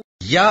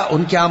 یا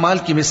ان کے اعمال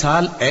کی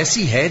مثال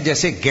ایسی ہے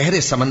جیسے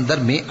گہرے سمندر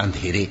میں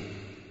اندھیرے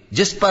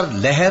جس پر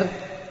لہر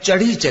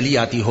چڑھی چلی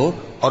آتی ہو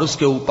اور اس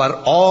کے اوپر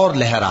اور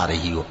لہر آ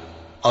رہی ہو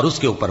اور اس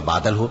کے اوپر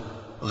بادل ہو،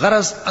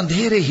 غرض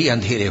اندھیرے ہی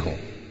اندھیرے ہوں،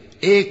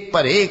 ایک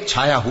پر ایک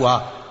چھایا ہوا،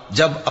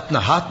 جب اپنا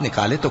ہاتھ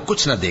نکالے تو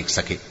کچھ نہ دیکھ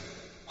سکے،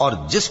 اور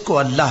جس کو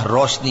اللہ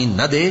روشنی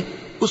نہ دے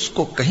اس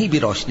کو کہیں بھی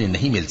روشنی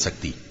نہیں مل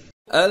سکتی۔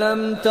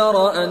 أَلَمْ تَرَ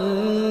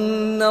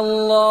أَنَّ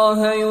اللَّهَ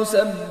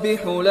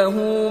يُسَبِّحُ لَهُ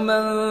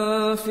مَن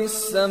فِي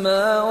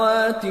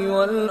السَّمَاوَاتِ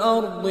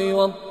وَالْأَرْضِ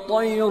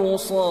وَالطَّيْرُ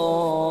صَافَّاتٍ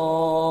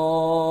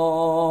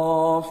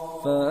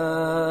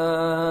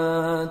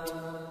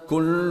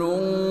كُلٌّ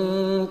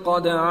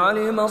قَدْ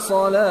عَلِمَ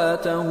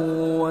صَلَاتَهُ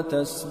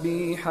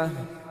وَتَسْبِيحَهُ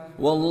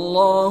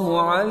وَاللَّهُ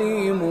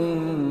عَلِيمٌ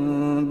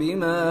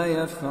بِمَا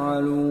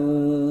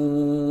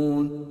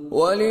يَفْعَلُونَ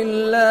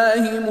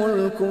وَلِلَّهِ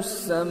مُلْكُ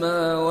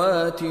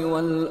السَّمَاوَاتِ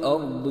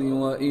وَالْأَرْضِ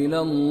وَإِلَى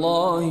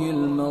اللَّهِ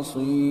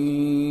الْمَصِيرُ۔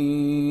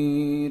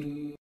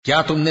 کیا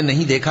تم نے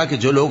نہیں دیکھا کہ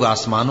جو لوگ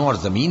آسمانوں اور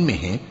زمین میں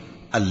ہیں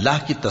اللہ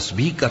کی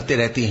تسبیح کرتے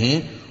رہتے ہیں،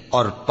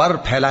 اور پر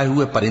پھیلائے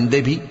ہوئے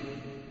پرندے بھی،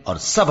 اور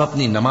سب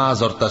اپنی نماز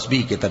اور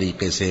تسبیح کے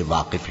طریقے سے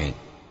واقف ہیں،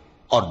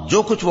 اور جو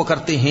کچھ وہ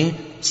کرتے ہیں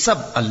سب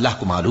اللہ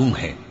کو معلوم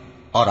ہے،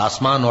 اور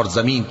آسمان اور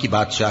زمین کی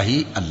بادشاہی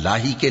اللہ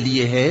ہی کے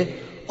لیے ہے،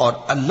 اور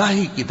اللہ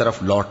ہی کی طرف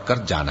لوٹ کر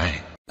جانا ہے۔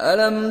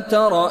 أَلَمْ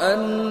تَرَ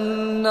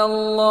أَنَّ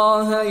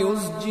اللَّهَ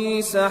يُزْجِي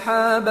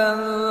سَحَابًا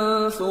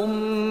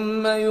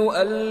ثُمَّ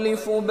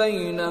يُؤَلِّفُ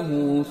بَيْنَهُ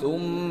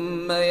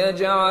ثُمَّ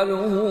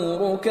يَجْعَلُهُ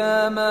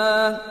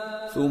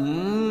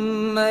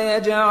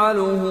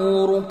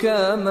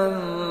رُكَامًا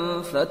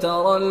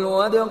فَتَرَى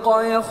الْوَدْقَ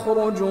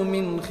يَخْرُجُ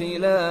مِنْ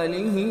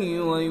خِلَالِهِ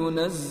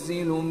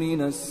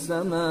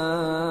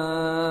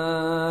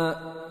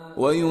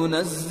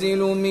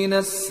وينزل من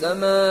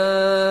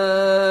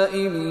السماء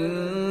من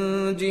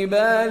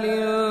جبال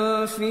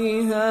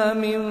فيها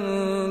من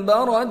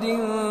برد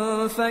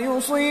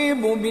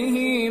فيصيب به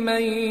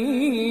من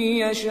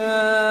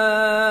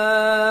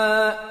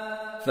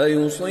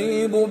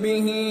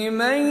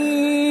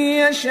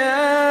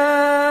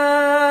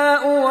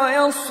يشاء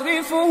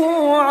ويصرفه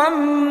عن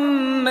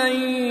من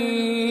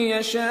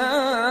يشاء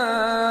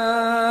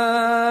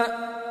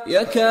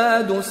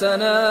يكاد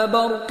سنا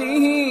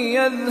برقه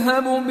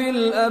يذهب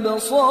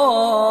بالأبصار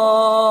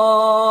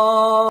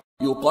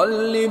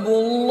يقلب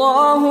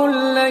الله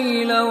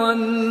الليل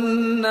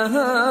والنهار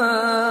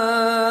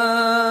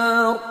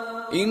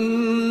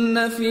إن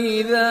في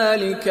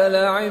ذلك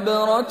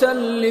لعبرة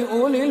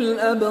لأولي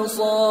الأبصار۔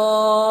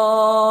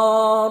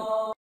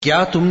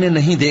 کیا تم نے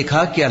نہیں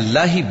دیکھا کہ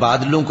اللہ ہی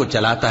بادلوں کو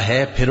چلاتا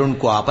ہے، پھر ان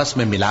کو آپس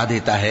میں ملا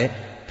دیتا ہے،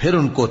 پھر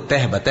ان کو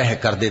تہ بتہ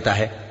کر دیتا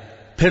ہے،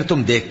 پھر تم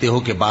دیکھتے ہو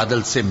کہ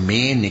بادل سے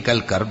مے نکل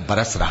کر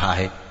برس رہا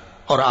ہے،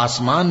 اور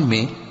آسمان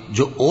میں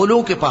جو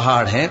اولوں کے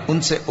پہاڑ ہیں ان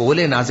سے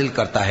اولے نازل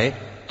کرتا ہے،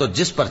 تو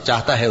جس پر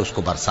چاہتا ہے اس کو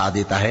برسا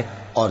دیتا ہے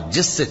اور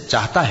جس سے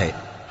چاہتا ہے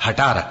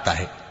ہٹا رکھتا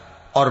ہے۔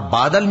 اور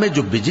بادل میں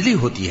جو بجلی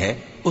ہوتی ہے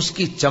اس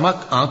کی چمک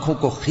آنکھوں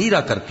کو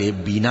خیرہ کر کے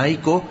بینائی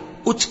کو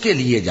اچ کے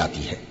لیے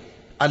جاتی ہے۔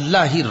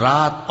 اللہ ہی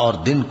رات اور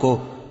دن کو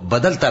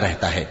بدلتا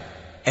رہتا ہے،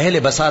 اہل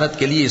بصارت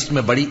کے لیے اس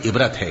میں بڑی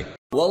عبرت ہے۔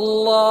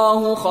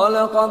 واللہ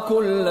خلق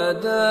كل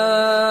دابة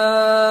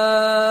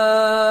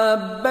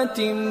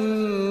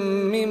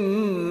من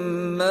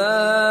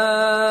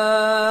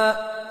ماء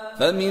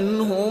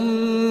فمنهم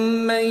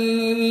من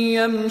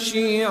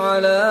يمشي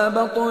على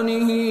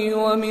بطنه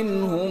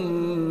ومنهم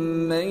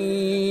من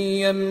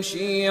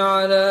يمشي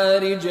على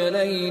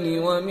رجلين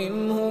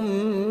ومنهم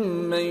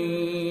من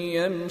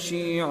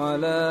يمشي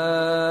على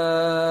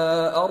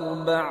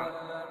أربع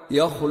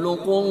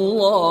يخلق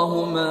الله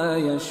ما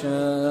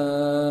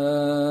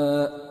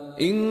يشاء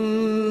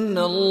إن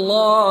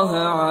الله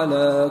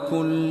على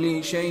كل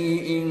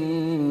شيء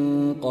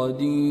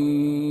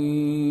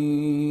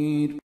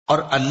قدير۔ اور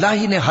اللہ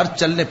ہی نے ہر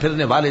چلنے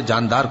پھرنے والے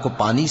جاندار کو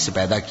پانی سے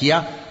پیدا کیا،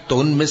 تو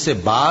ان میں سے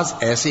بعض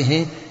ایسے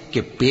ہیں کہ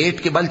پیٹ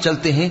کے بل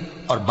چلتے ہیں،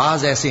 اور بعض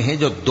ایسے ہیں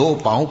جو 2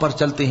 پاؤں پر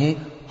چلتے ہیں،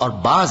 اور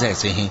بعض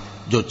ایسے ہیں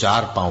جو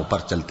 4 پاؤں پر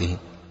چلتے ہیں۔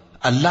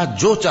 اللہ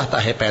جو چاہتا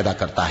ہے پیدا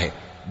کرتا ہے،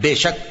 بے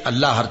شک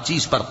اللہ ہر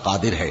چیز پر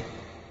قادر ہے۔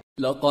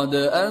 لقد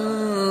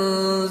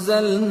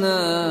انزلنا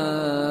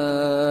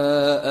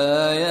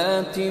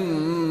آیات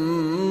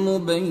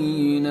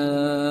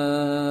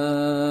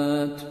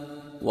مبینات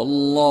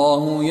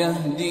واللہ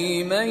یہدی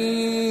من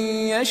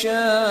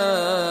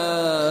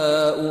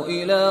یشاء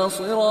الى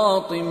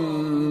صراط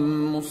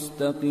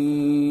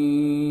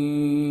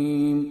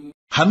مستقیم۔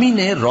 ہم ہی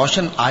نے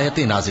روشن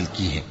آیتیں نازل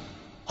کی ہیں،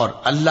 اور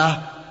اللہ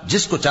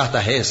جس کو چاہتا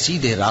ہے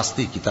سیدھے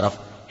راستے کی طرف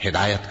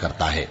ہدایت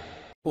کرتا ہے۔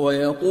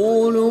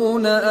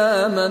 وَيَقُولُونَ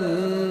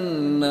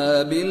آمَنَّا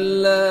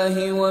بِاللَّهِ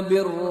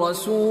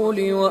وَبِالرَّسُولِ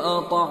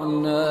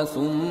وَأَطَعْنَا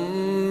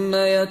ثُمَّ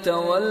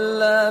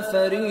يَتَوَلَّى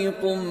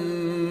فَرِيقٌ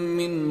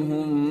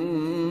مِّنْهُمْ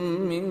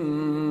مِّن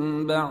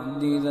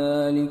بَعْدِ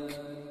ذَلِكَ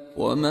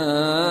وَمَا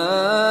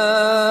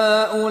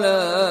أُولَئِكَ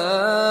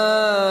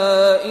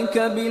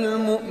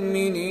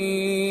بِالْمُؤْمِنِينَ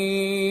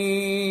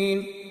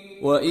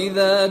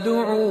وَإِذَا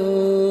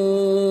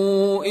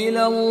دُعُوا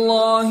إِلَى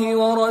اللَّهِ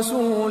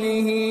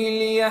وَرَسُولِهِ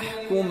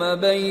لِيَحْكُمَ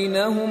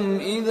بَيْنَهُمْ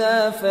إِذَا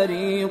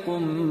فَرِيقٌ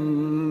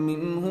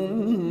مِّنْهُمْ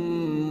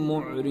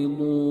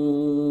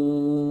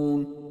مُعْرِضُونَ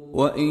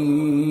وَإِن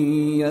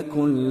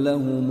يَكُن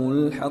لَّهُمُ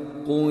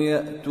الْحَقُّ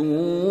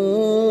يَأْتُوا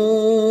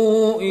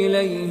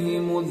إِلَيْهِ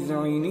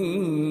مُذْعِنِينَ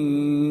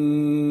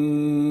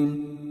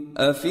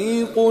أَفِي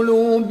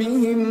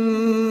قُلُوبِهِم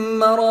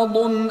مَّرَضٌ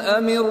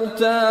أَمِ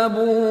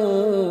ارْتَابُوا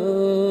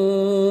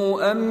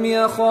أَمْ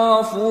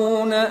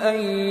يَخَافُونَ أَن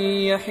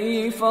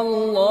يَحِيفَ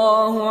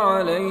اللَّهُ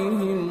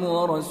عَلَيْهِمْ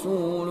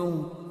وَرَسُولُهُ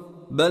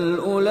بَلْ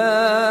أُولَئِكَ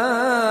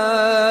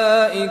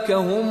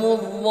هُمُ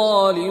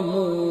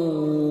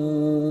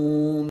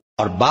الظَّالِمُونَ۔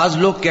 اور بعض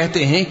لوگ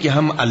کہتے ہیں کہ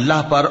ہم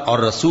اللہ پر اور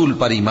رسول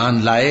پر ایمان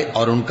لائے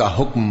اور ان کا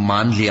حکم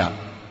مان لیا،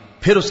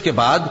 پھر اس کے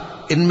بعد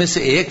ان میں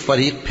سے ایک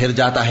فریق پھر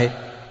جاتا ہے،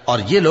 اور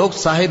یہ لوگ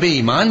صاحب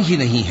ایمان ہی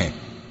نہیں ہیں،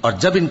 اور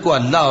جب ان کو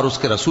اللہ اور اس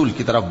کے رسول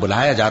کی طرف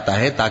بلایا جاتا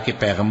ہے تاکہ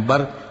پیغمبر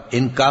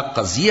ان کا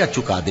قضیہ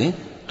چکا دیں،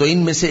 تو ان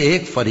میں سے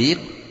ایک فریق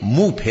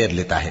منہ پھیر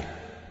لیتا ہے،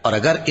 اور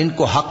اگر ان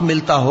کو حق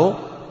ملتا ہو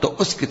تو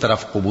اس کی طرف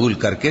قبول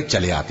کر کے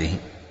چلے آتے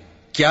ہیں۔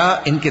 کیا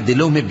ان کے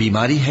دلوں میں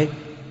بیماری ہے،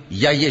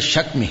 یا یہ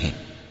شک میں ہیں،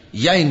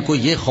 یا ان کو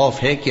یہ خوف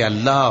ہے کہ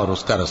اللہ اور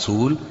اس کا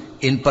رسول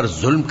ان پر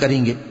ظلم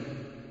کریں گے؟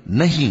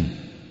 نہیں،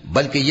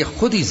 بلکہ یہ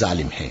خود ہی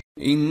ظالم ہیں۔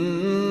 ان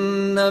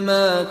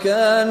إنما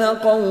كان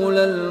قول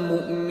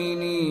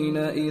المؤمنين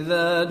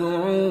إذا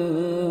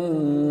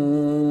دعوا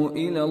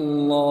إلى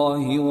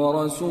الله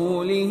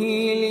ورسوله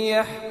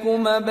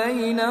ليحكم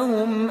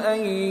بينهم أن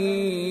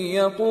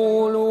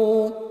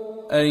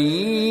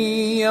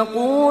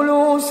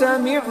يقولوا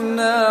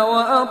سمعنا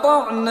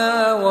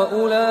وأطعنا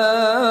وأولئك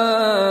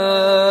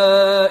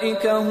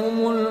هم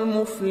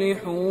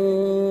المفلحون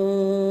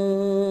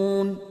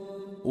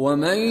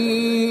ومن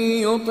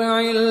يطع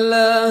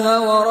الله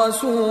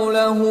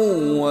ورسوله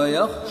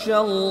ويخش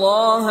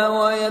الله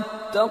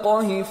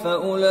ويتقه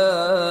فأولئك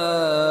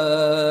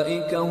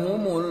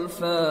هم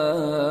الفائزون۔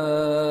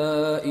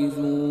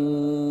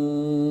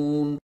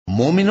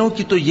 مومنوں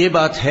کی تو یہ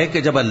بات ہے کہ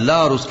جب اللہ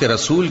اور اس کے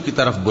رسول کی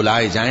طرف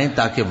بلائے جائیں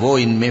تاکہ وہ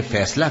ان میں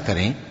فیصلہ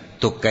کریں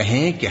تو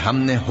کہیں کہ ہم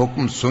نے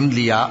حکم سن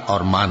لیا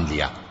اور مان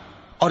لیا،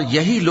 اور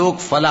یہی لوگ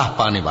فلاح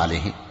پانے والے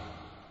ہیں۔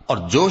 اور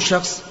جو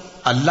شخص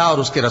اللہ اور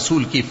اس کے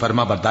رسول کی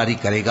فرما برداری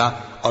کرے گا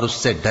اور اس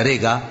سے ڈرے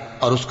گا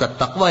اور اس کا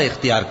تقوی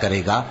اختیار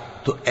کرے گا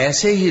تو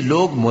ایسے ہی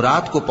لوگ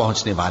مراد کو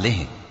پہنچنے والے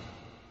ہیں۔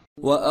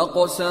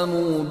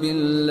 وَأَقْسَمُوا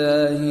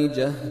بِاللَّهِ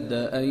جَهْدَ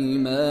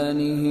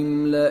أَيْمَانِهِمْ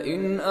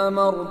لَئِنْ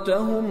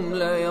أَمَرْتَهُمْ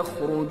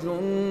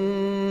لَيَخْرُجُنَّ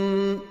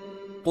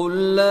قُلْ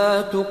لَا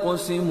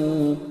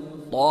تُقْسِمُوا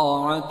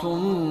طَاعَةٌ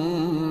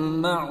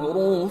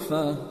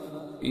مَّعْرُوفَةٌ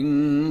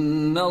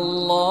إِنَّ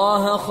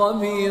اللَّهَ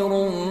خَبِيرٌ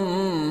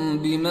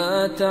بِمَا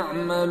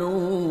تَعْمَلُونَ۔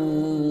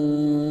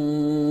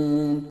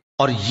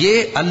 اور یہ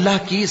اللہ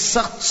کی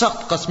سخت سخت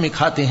قسمیں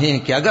کھاتے ہیں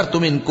کہ اگر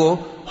تم ان کو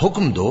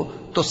حکم دو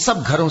تو سب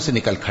گھروں سے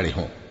نکل کھڑے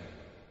ہوں۔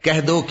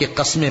 کہہ دو کہ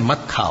قسمیں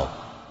مت کھاؤ،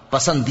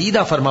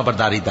 پسندیدہ فرما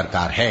برداری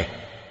درکار ہے،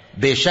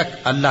 بے شک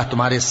اللہ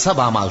تمہارے سب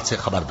اعمال سے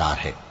خبردار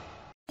ہے۔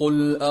 قل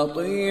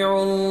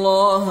اطیعوا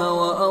اللہ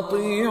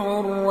واطیعوا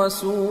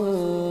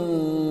الرسول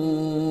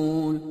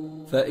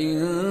فإن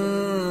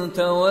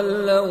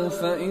تولوا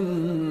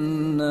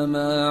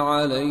فإنما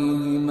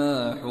عليه ما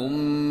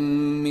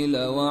حمل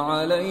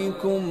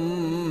وعليكم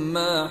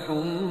ما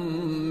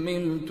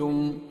حملتم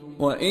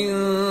وإن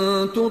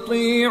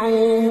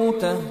تطيعوه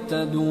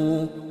تهتدوا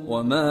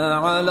وما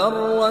على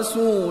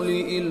الرسول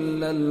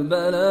إلا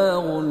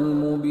البلاغ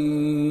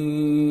المبين۔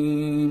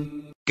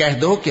 کہہ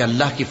دو کہ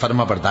اللہ کی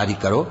فرما برداری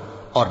کرو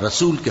اور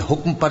رسول کے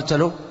حکم پر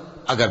چلو،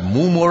 اگر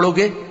منہ موڑو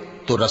گے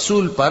تو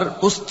رسول پر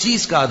اس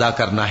چیز کا ادا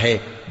کرنا ہے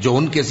جو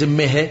ان کے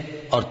ذمے ہے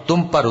اور تم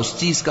پر اس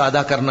چیز کا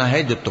ادا کرنا ہے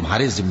جو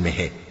تمہارے ذمے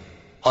ہے،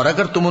 اور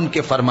اگر تم ان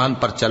کے فرمان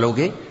پر چلو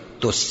گے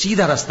تو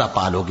سیدھا رستہ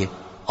پالو گے،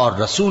 اور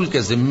رسول کے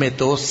ذمے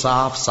تو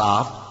صاف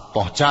صاف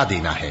پہنچا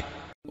دینا ہے۔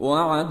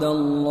 وعد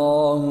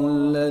اللہ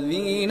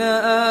الذین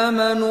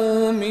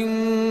آمنوا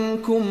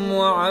منکم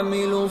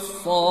وعملوا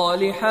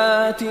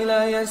الصالحات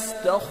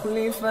ليستخلفنهم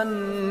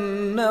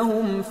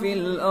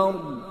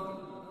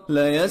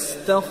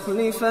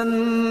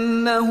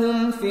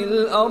في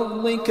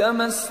الأرض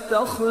كما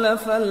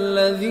استخلف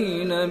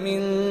الذين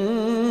من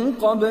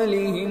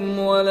قبلهم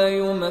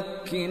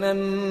وليمكنن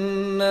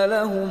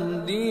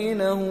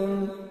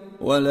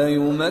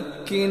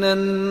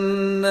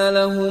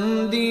لهم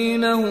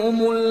دينهم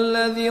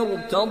الذي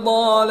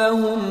ارتضى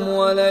لهم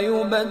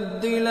وليبدلنهم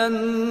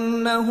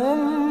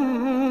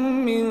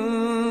من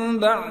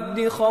بعد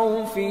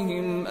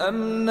خوفهم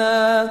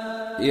أمنا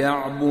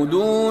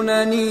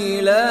يعبدونني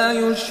لا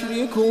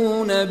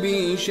يشركون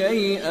بي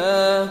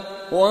شيئا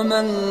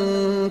ومن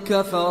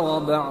كفر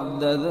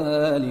بعد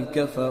ذلك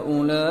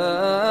فأولئك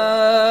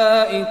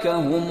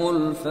هم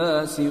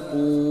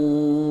الفاسقون۔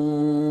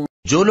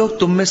 جو لوگ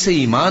تم میں سے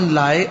ایمان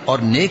لائے اور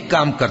نیک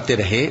کام کرتے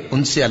رہے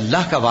ان سے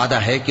اللہ کا وعدہ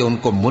ہے کہ ان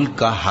کو ملک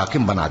کا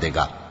حاکم بنا دے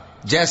گا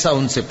جیسا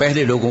ان سے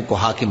پہلے لوگوں کو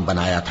حاکم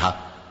بنایا تھا،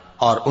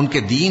 اور ان کے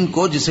دین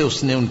کو جسے اس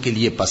نے ان کے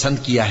لیے پسند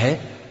کیا ہے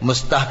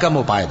مستحکم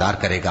و پائیدار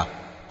کرے گا،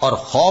 اور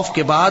خوف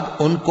کے بعد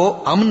ان کو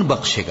امن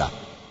بخشے گا۔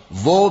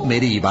 وہ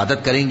میری عبادت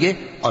کریں گے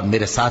اور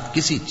میرے ساتھ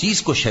کسی چیز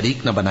کو شریک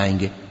نہ بنائیں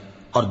گے،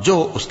 اور جو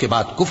اس کے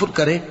بعد کفر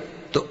کرے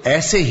تو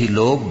ایسے ہی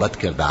لوگ بد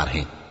کردار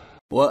ہیں۔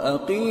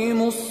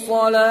 وَأَقِيمُوا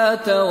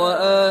الصَّلَاةَ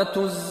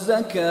وَآتُوا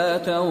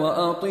الزَّكَاةَ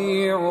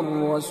وَأَطِيعُوا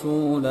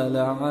الرَّسُولَ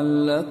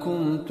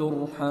لَعَلَّكُمْ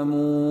تُرْحَمُونَ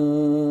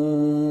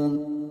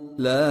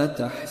لَا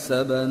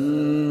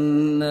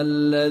تَحْسَبَنَّ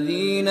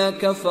الَّذِينَ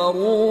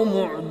كَفَرُوا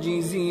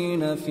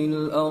مُعْجِزِينَ فِي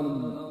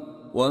الْأَرْضِ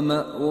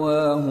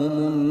وَمَأْوَاهُمُ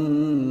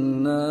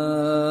النَّارُ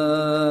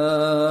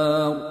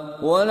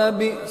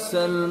وَلَبِئْسَ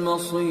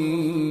الْمَصِيرُ۔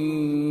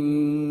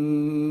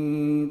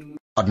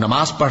 اور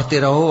نماز پڑھتے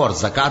رہو اور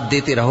زکوٰۃ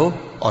دیتے رہو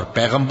اور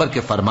پیغمبر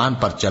کے فرمان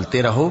پر چلتے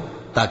رہو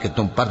تاکہ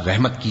تم پر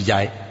رحمت کی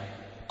جائے،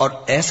 اور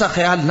ایسا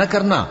خیال نہ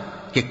کرنا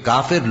کہ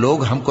کافر لوگ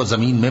ہم کو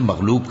زمین میں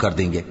مغلوب کر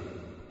دیں گے،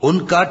 ان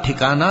کا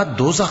ٹھکانہ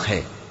دوزخ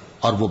ہے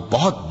اور وہ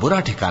بہت برا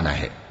ٹھکانہ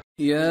ہے۔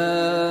 یا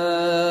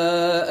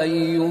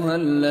ایھا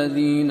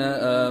الذین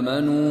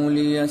آمنوا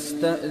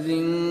لیستأذنکم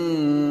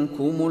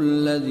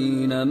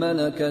الذین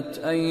ملکت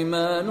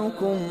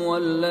ایمانکم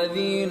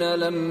والذین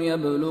لم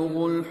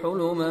یبلغوا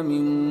الحلم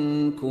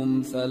منکم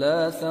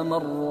 3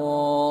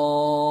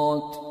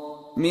 مرات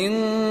من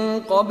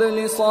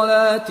قبل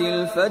صلاة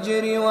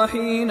الفجر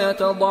وحين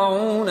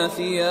تضعون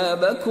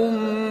ثيابكم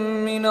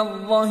من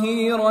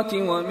الظهيرة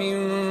ومن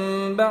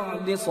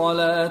بعد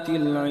صلاة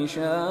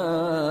العشاء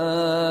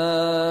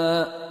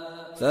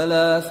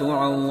 3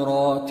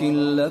 عورات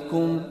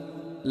لكم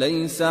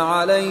ليس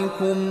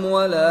عليكم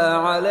ولا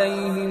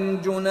عليهم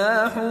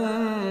جناح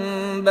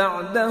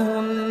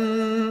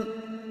بعدهن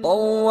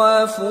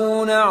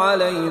طوافون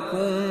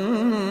عليكم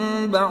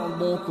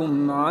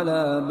بعضكم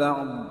على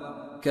بعض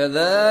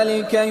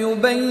كذلك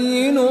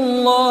يبين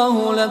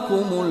الله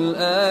لكم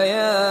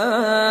الآيات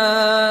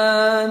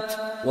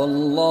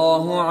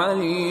والله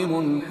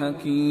عليم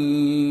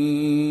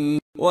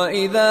حكيم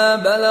وَإِذَا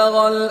بَلَغَ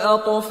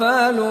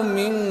الْأَطْفَالُ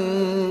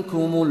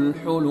مِنكُمُ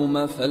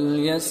الْحُلُمَ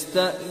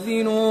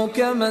فَلْيَسْتَأْذِنُوا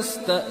كَمَا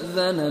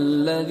اسْتَأْذَنَ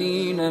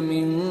الَّذِينَ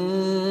مِن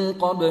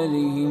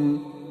قَبْلِهِمْ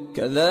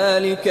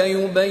كَذَلِكَ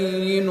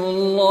يُبَيِّنُ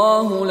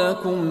اللَّهُ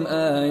لَكُمْ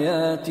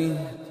آيَاتِهِ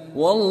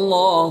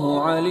وَاللَّهُ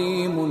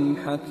عَلِيمٌ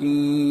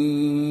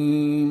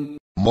حَكِيمٌ۔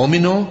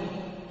 مومنو،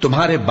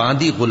 تمہارے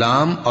باندی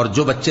غلام اور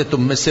جو بچے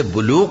تم میں سے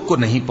بلوغ کو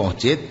نہیں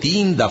پہنچے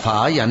 3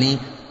 دفعہ یعنی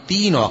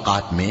 3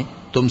 اوقات میں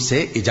تم سے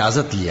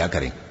اجازت لیا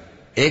کریں،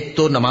 ایک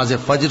تو نماز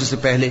فجر سے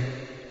پہلے،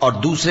 اور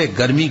دوسرے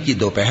گرمی کی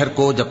دوپہر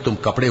کو جب تم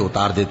کپڑے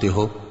اتار دیتے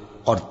ہو،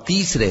 اور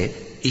تیسرے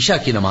عشاء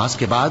کی نماز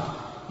کے بعد۔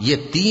 یہ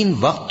 3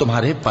 وقت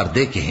تمہارے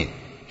پردے کے ہیں،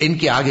 ان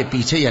کے آگے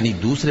پیچھے یعنی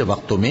دوسرے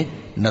وقتوں میں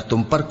نہ تم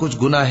پر کچھ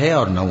گناہ ہے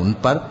اور نہ ان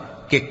پر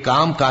کہ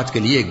کام کاج کے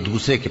لیے ایک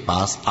دوسرے کے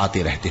پاس آتے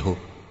رہتے ہو۔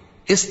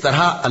 اس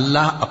طرح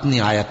اللہ اپنی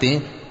آیتیں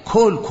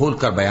کھول کھول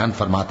کر بیان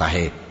فرماتا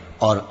ہے،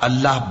 اور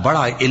اللہ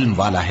بڑا علم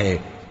والا ہے،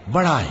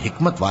 بڑا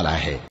حکمت والا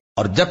ہے۔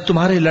 اور جب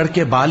تمہارے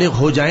لڑکے بالغ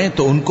ہو جائیں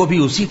تو ان کو بھی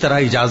اسی طرح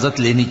اجازت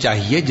لینی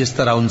چاہیے جس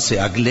طرح ان سے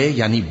اگلے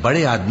یعنی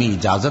بڑے آدمی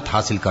اجازت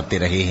حاصل کرتے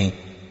رہے ہیں۔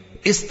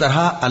 اس طرح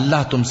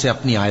اللہ تم سے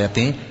اپنی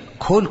آیتیں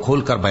کھول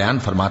کھول کر بیان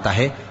فرماتا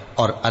ہے،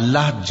 اور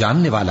اللہ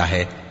جاننے والا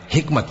ہے،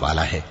 حکمت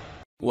والا ہے۔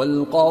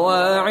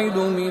 والقواعد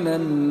من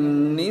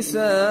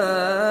النساء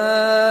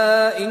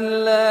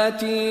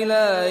اللاتي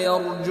لا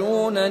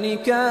يرجون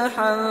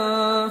نكاحا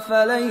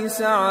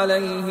فليس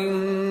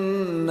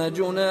عليهن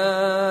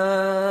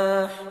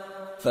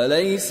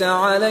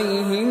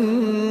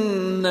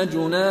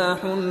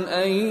جناح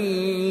أن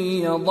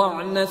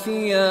يضعن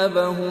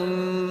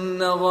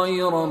ثيابهن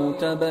غير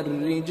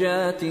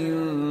متبرجات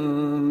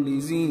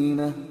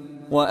بزينة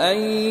وأن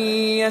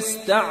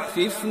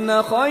يستعففن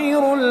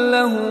خير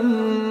لهم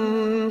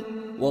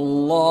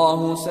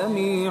والله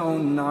سميع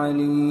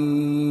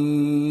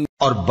عليم۔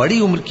 اور بڑی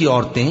عمر کی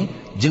عورتیں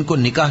جن کو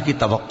نکاح کی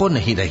توقع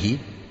نہیں رہی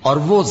اور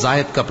وہ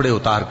زائد کپڑے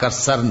اتار کر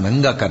سر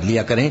ننگا کر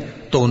لیا کریں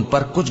تو ان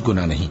پر کچھ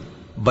گناہ نہیں،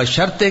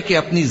 بشرطے کہ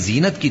اپنی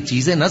زینت کی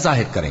چیزیں نہ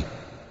ظاہر کریں،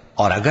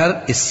 اور اگر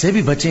اس سے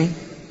بھی بچیں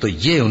تو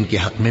یہ ان کے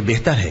حق میں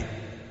بہتر ہے،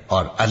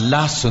 اور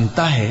اللہ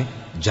سنتا ہے،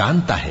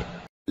 جانتا ہے۔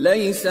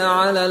 ليس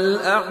على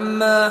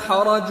الأعمى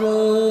حرج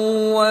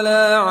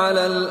ولا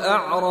على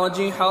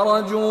الأعرج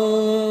حرج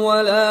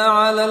ولا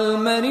على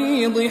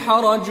المريض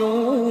حرج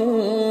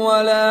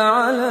ولا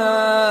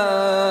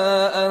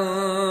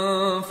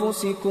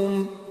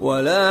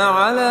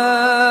على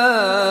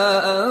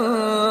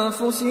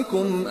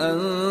أنفسكم أن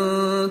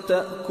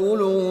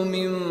تأكلوا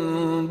من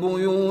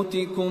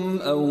بيوتكم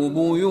أو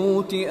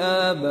بيوت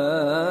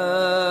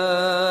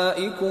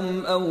آبائكم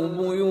أو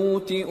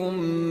بيوت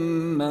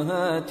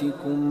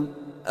أمهاتكم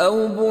أو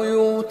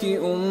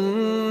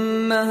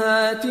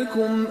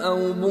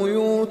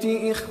بيوت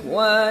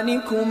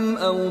إخوانكم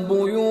أو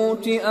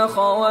بيوت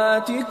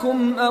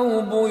أخواتكم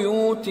أو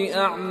بيوت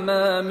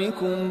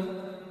أعمامكم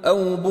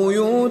أو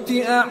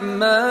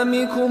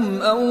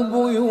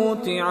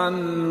بيوت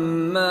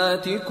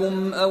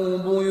عماتكم أو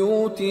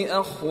بيوت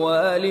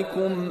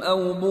أخوالكم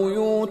أو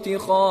بيوت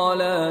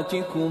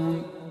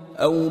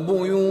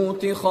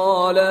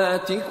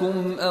خالاتكم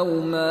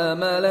أو ما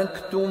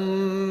ملكتم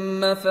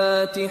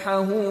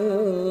مفاتحه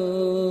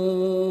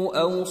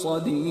أو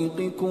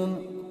صديقكم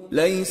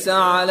ليس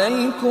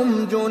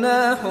عليكم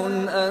جناح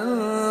أن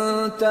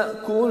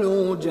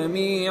تأكلوا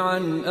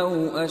جميعا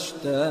أو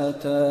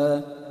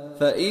أشتاتا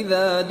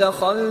فإذا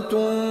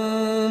دخلتم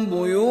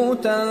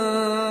بيوتا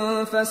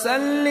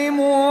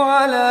فسلموا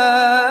على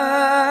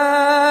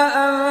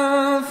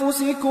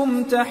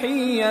أنفسكم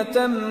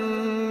تحية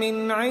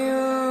من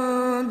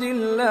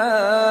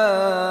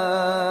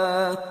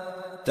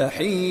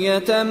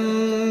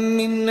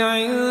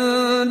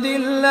عند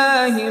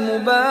الله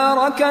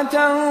مباركة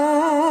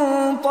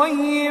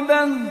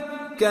طيبة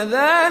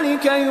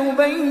كذلك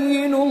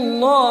يبين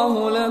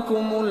الله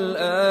لكم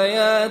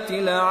الآيات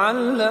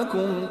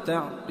لعلكم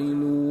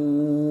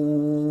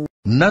تعقلون۔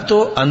 نہ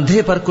تو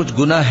اندھے پر کچھ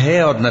گناہ ہے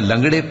اور نہ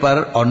لنگڑے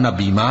پر اور نہ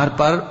بیمار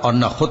پر اور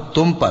نہ خود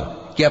تم پر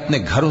کہ اپنے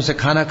گھروں سے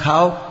کھانا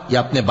کھاؤ یا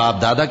اپنے باپ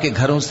دادا کے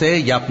گھروں سے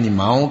یا اپنی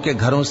ماؤں کے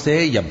گھروں سے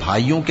یا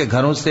بھائیوں کے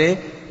گھروں سے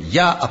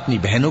یا اپنی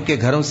بہنوں کے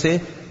گھروں سے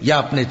یا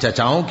اپنے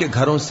چچاؤں کے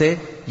گھروں سے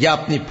یا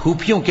اپنی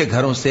پھوپھیوں کے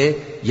گھروں سے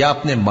یا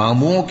اپنے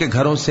ماموؤں کے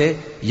گھروں سے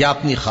یا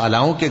اپنی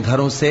خالاؤں کے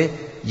گھروں سے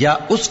یا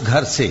اس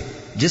گھر سے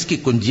جس کی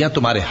کنجیاں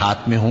تمہارے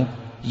ہاتھ میں ہوں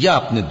یا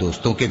اپنے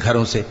دوستوں کے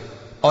گھروں سے،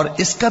 اور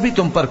اس کا بھی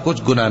تم پر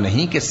کچھ گناہ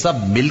نہیں کہ سب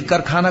مل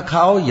کر کھانا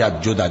کھاؤ یا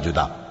جدا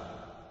جدا۔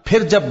 پھر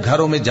جب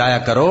گھروں میں جایا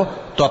کرو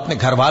تو اپنے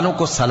گھر والوں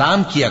کو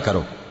سلام کیا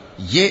کرو،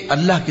 یہ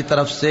اللہ کی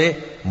طرف سے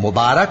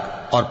مبارک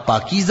اور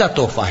پاکیزہ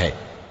تحفہ ہے۔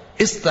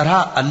 اس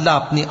طرح اللہ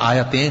اپنی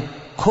آیتیں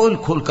کھول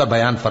کھول کر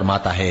بیان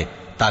فرماتا ہے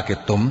تاکہ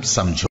تم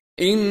سمجھو۔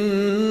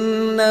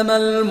 انما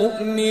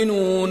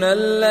المؤمنون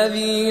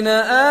الذين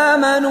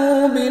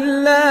آمنوا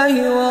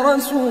بالله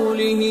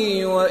ورسوله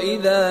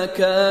واذا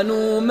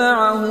كانوا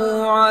معه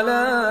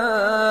على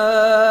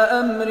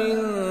امر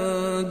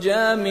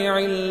جامع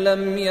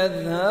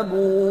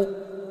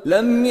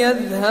لم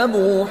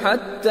يذهبوا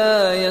حتى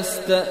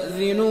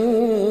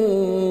يستأذنوه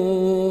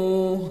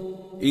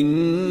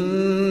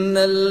ان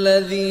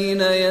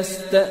الذين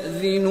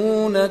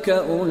يستأذنونك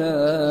اولئك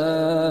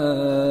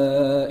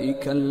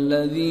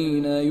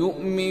الذين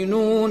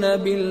يؤمنون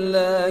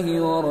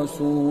بالله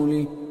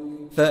ورسوله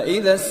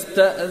فإذا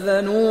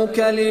استأذنوك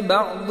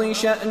لبعض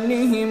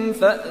شأنهم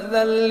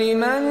فأذن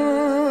لمن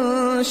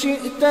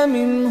شئت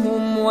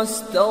منهم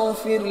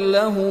واستغفر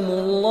لهم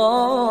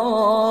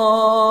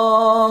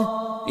الله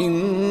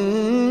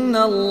إن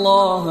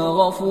الله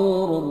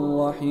غفور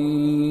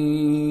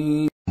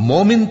رحيم۔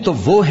 مومن تو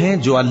وہ ہیں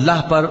جو اللہ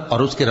پر اور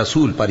اس کے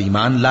رسول پر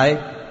ایمان لائے،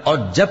 اور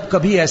جب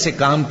کبھی ایسے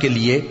کام کے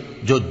لیے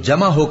جو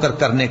جمع ہو کر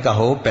کرنے کا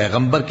ہو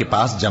پیغمبر کے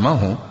پاس جمع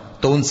ہوں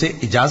تو ان سے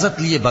اجازت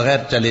لیے بغیر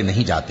چلے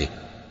نہیں جاتے۔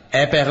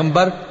 اے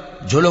پیغمبر،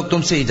 جو لوگ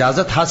تم سے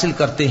اجازت حاصل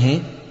کرتے ہیں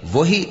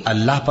وہی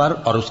اللہ پر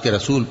اور اس کے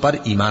رسول پر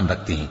ایمان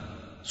رکھتے ہیں،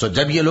 سو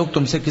جب یہ لوگ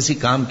تم سے کسی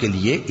کام کے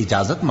لیے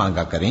اجازت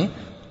مانگا کریں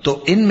تو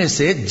ان میں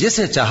سے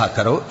جسے چاہا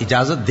کرو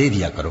اجازت دے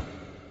دیا کرو،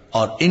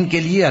 اور ان کے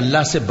لیے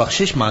اللہ سے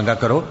بخشش مانگا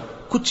کرو،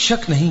 کچھ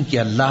شک نہیں کہ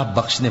اللہ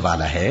بخشنے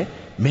والا ہے،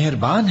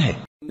 مہربان ہے۔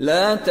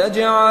 لا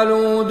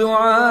تجعلوا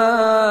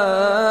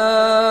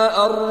دعاء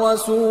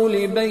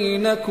الرسول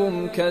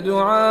بينكم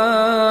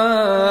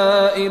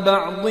كدعاء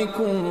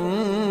بعضكم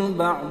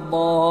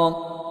بعضا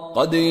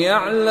قد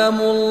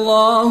يعلم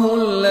الله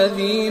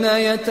الذين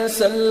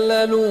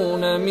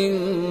يتسللون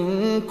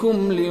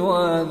منكم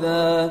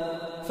لواذا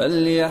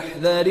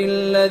فليحذر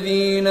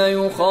الذين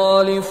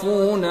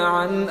يخالفون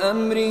عن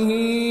أمره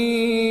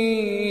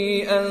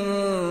أن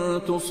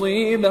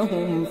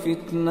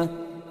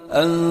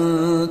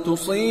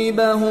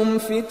تصيبهم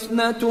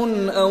فتنة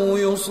أو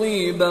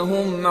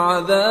يصيبهم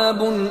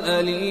عذاب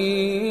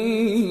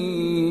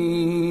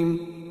أليم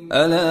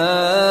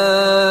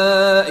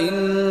ألا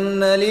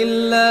إن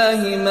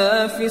لله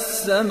ما في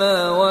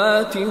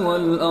السماوات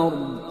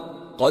والأرض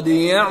قد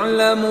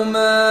يعلم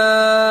ما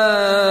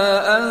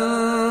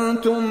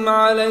أنتم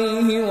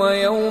عليه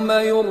ويوم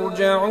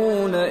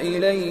يرجعون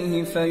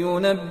إليه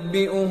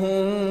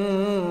فينبئهم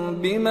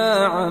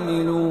بما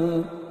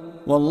عملوا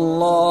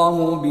واللہ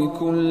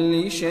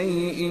بكل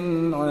شيء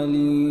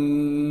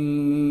علیم۔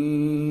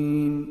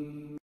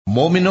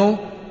 مومنو،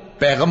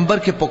 پیغمبر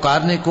کے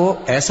پکارنے کو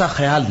ایسا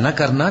خیال نہ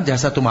کرنا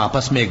جیسا تم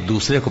آپس میں ایک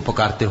دوسرے کو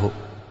پکارتے ہو،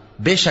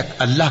 بے شک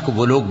اللہ کو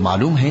وہ لوگ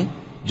معلوم ہیں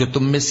جو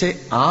تم میں سے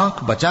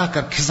آنکھ بچا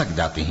کر کھسک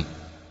جاتے ہیں،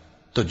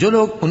 تو جو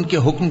لوگ ان کے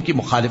حکم کی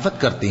مخالفت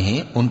کرتے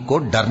ہیں ان کو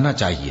ڈرنا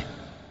چاہیے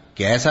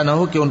کہ ایسا نہ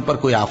ہو کہ ان پر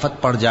کوئی آفت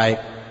پڑ جائے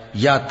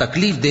یا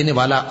تکلیف دینے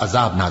والا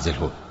عذاب نازل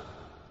ہو۔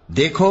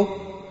 دیکھو،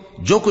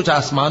 جو کچھ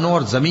آسمانوں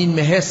اور زمین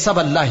میں ہے سب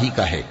اللہ ہی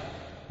کا ہے،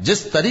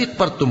 جس طریق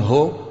پر تم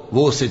ہو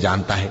وہ اسے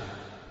جانتا ہے،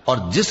 اور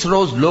جس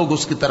روز لوگ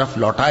اس کی طرف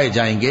لوٹائے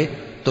جائیں گے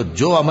تو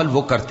جو عمل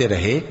وہ کرتے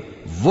رہے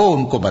وہ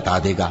ان کو بتا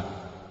دے گا،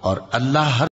 اور اللہ ہر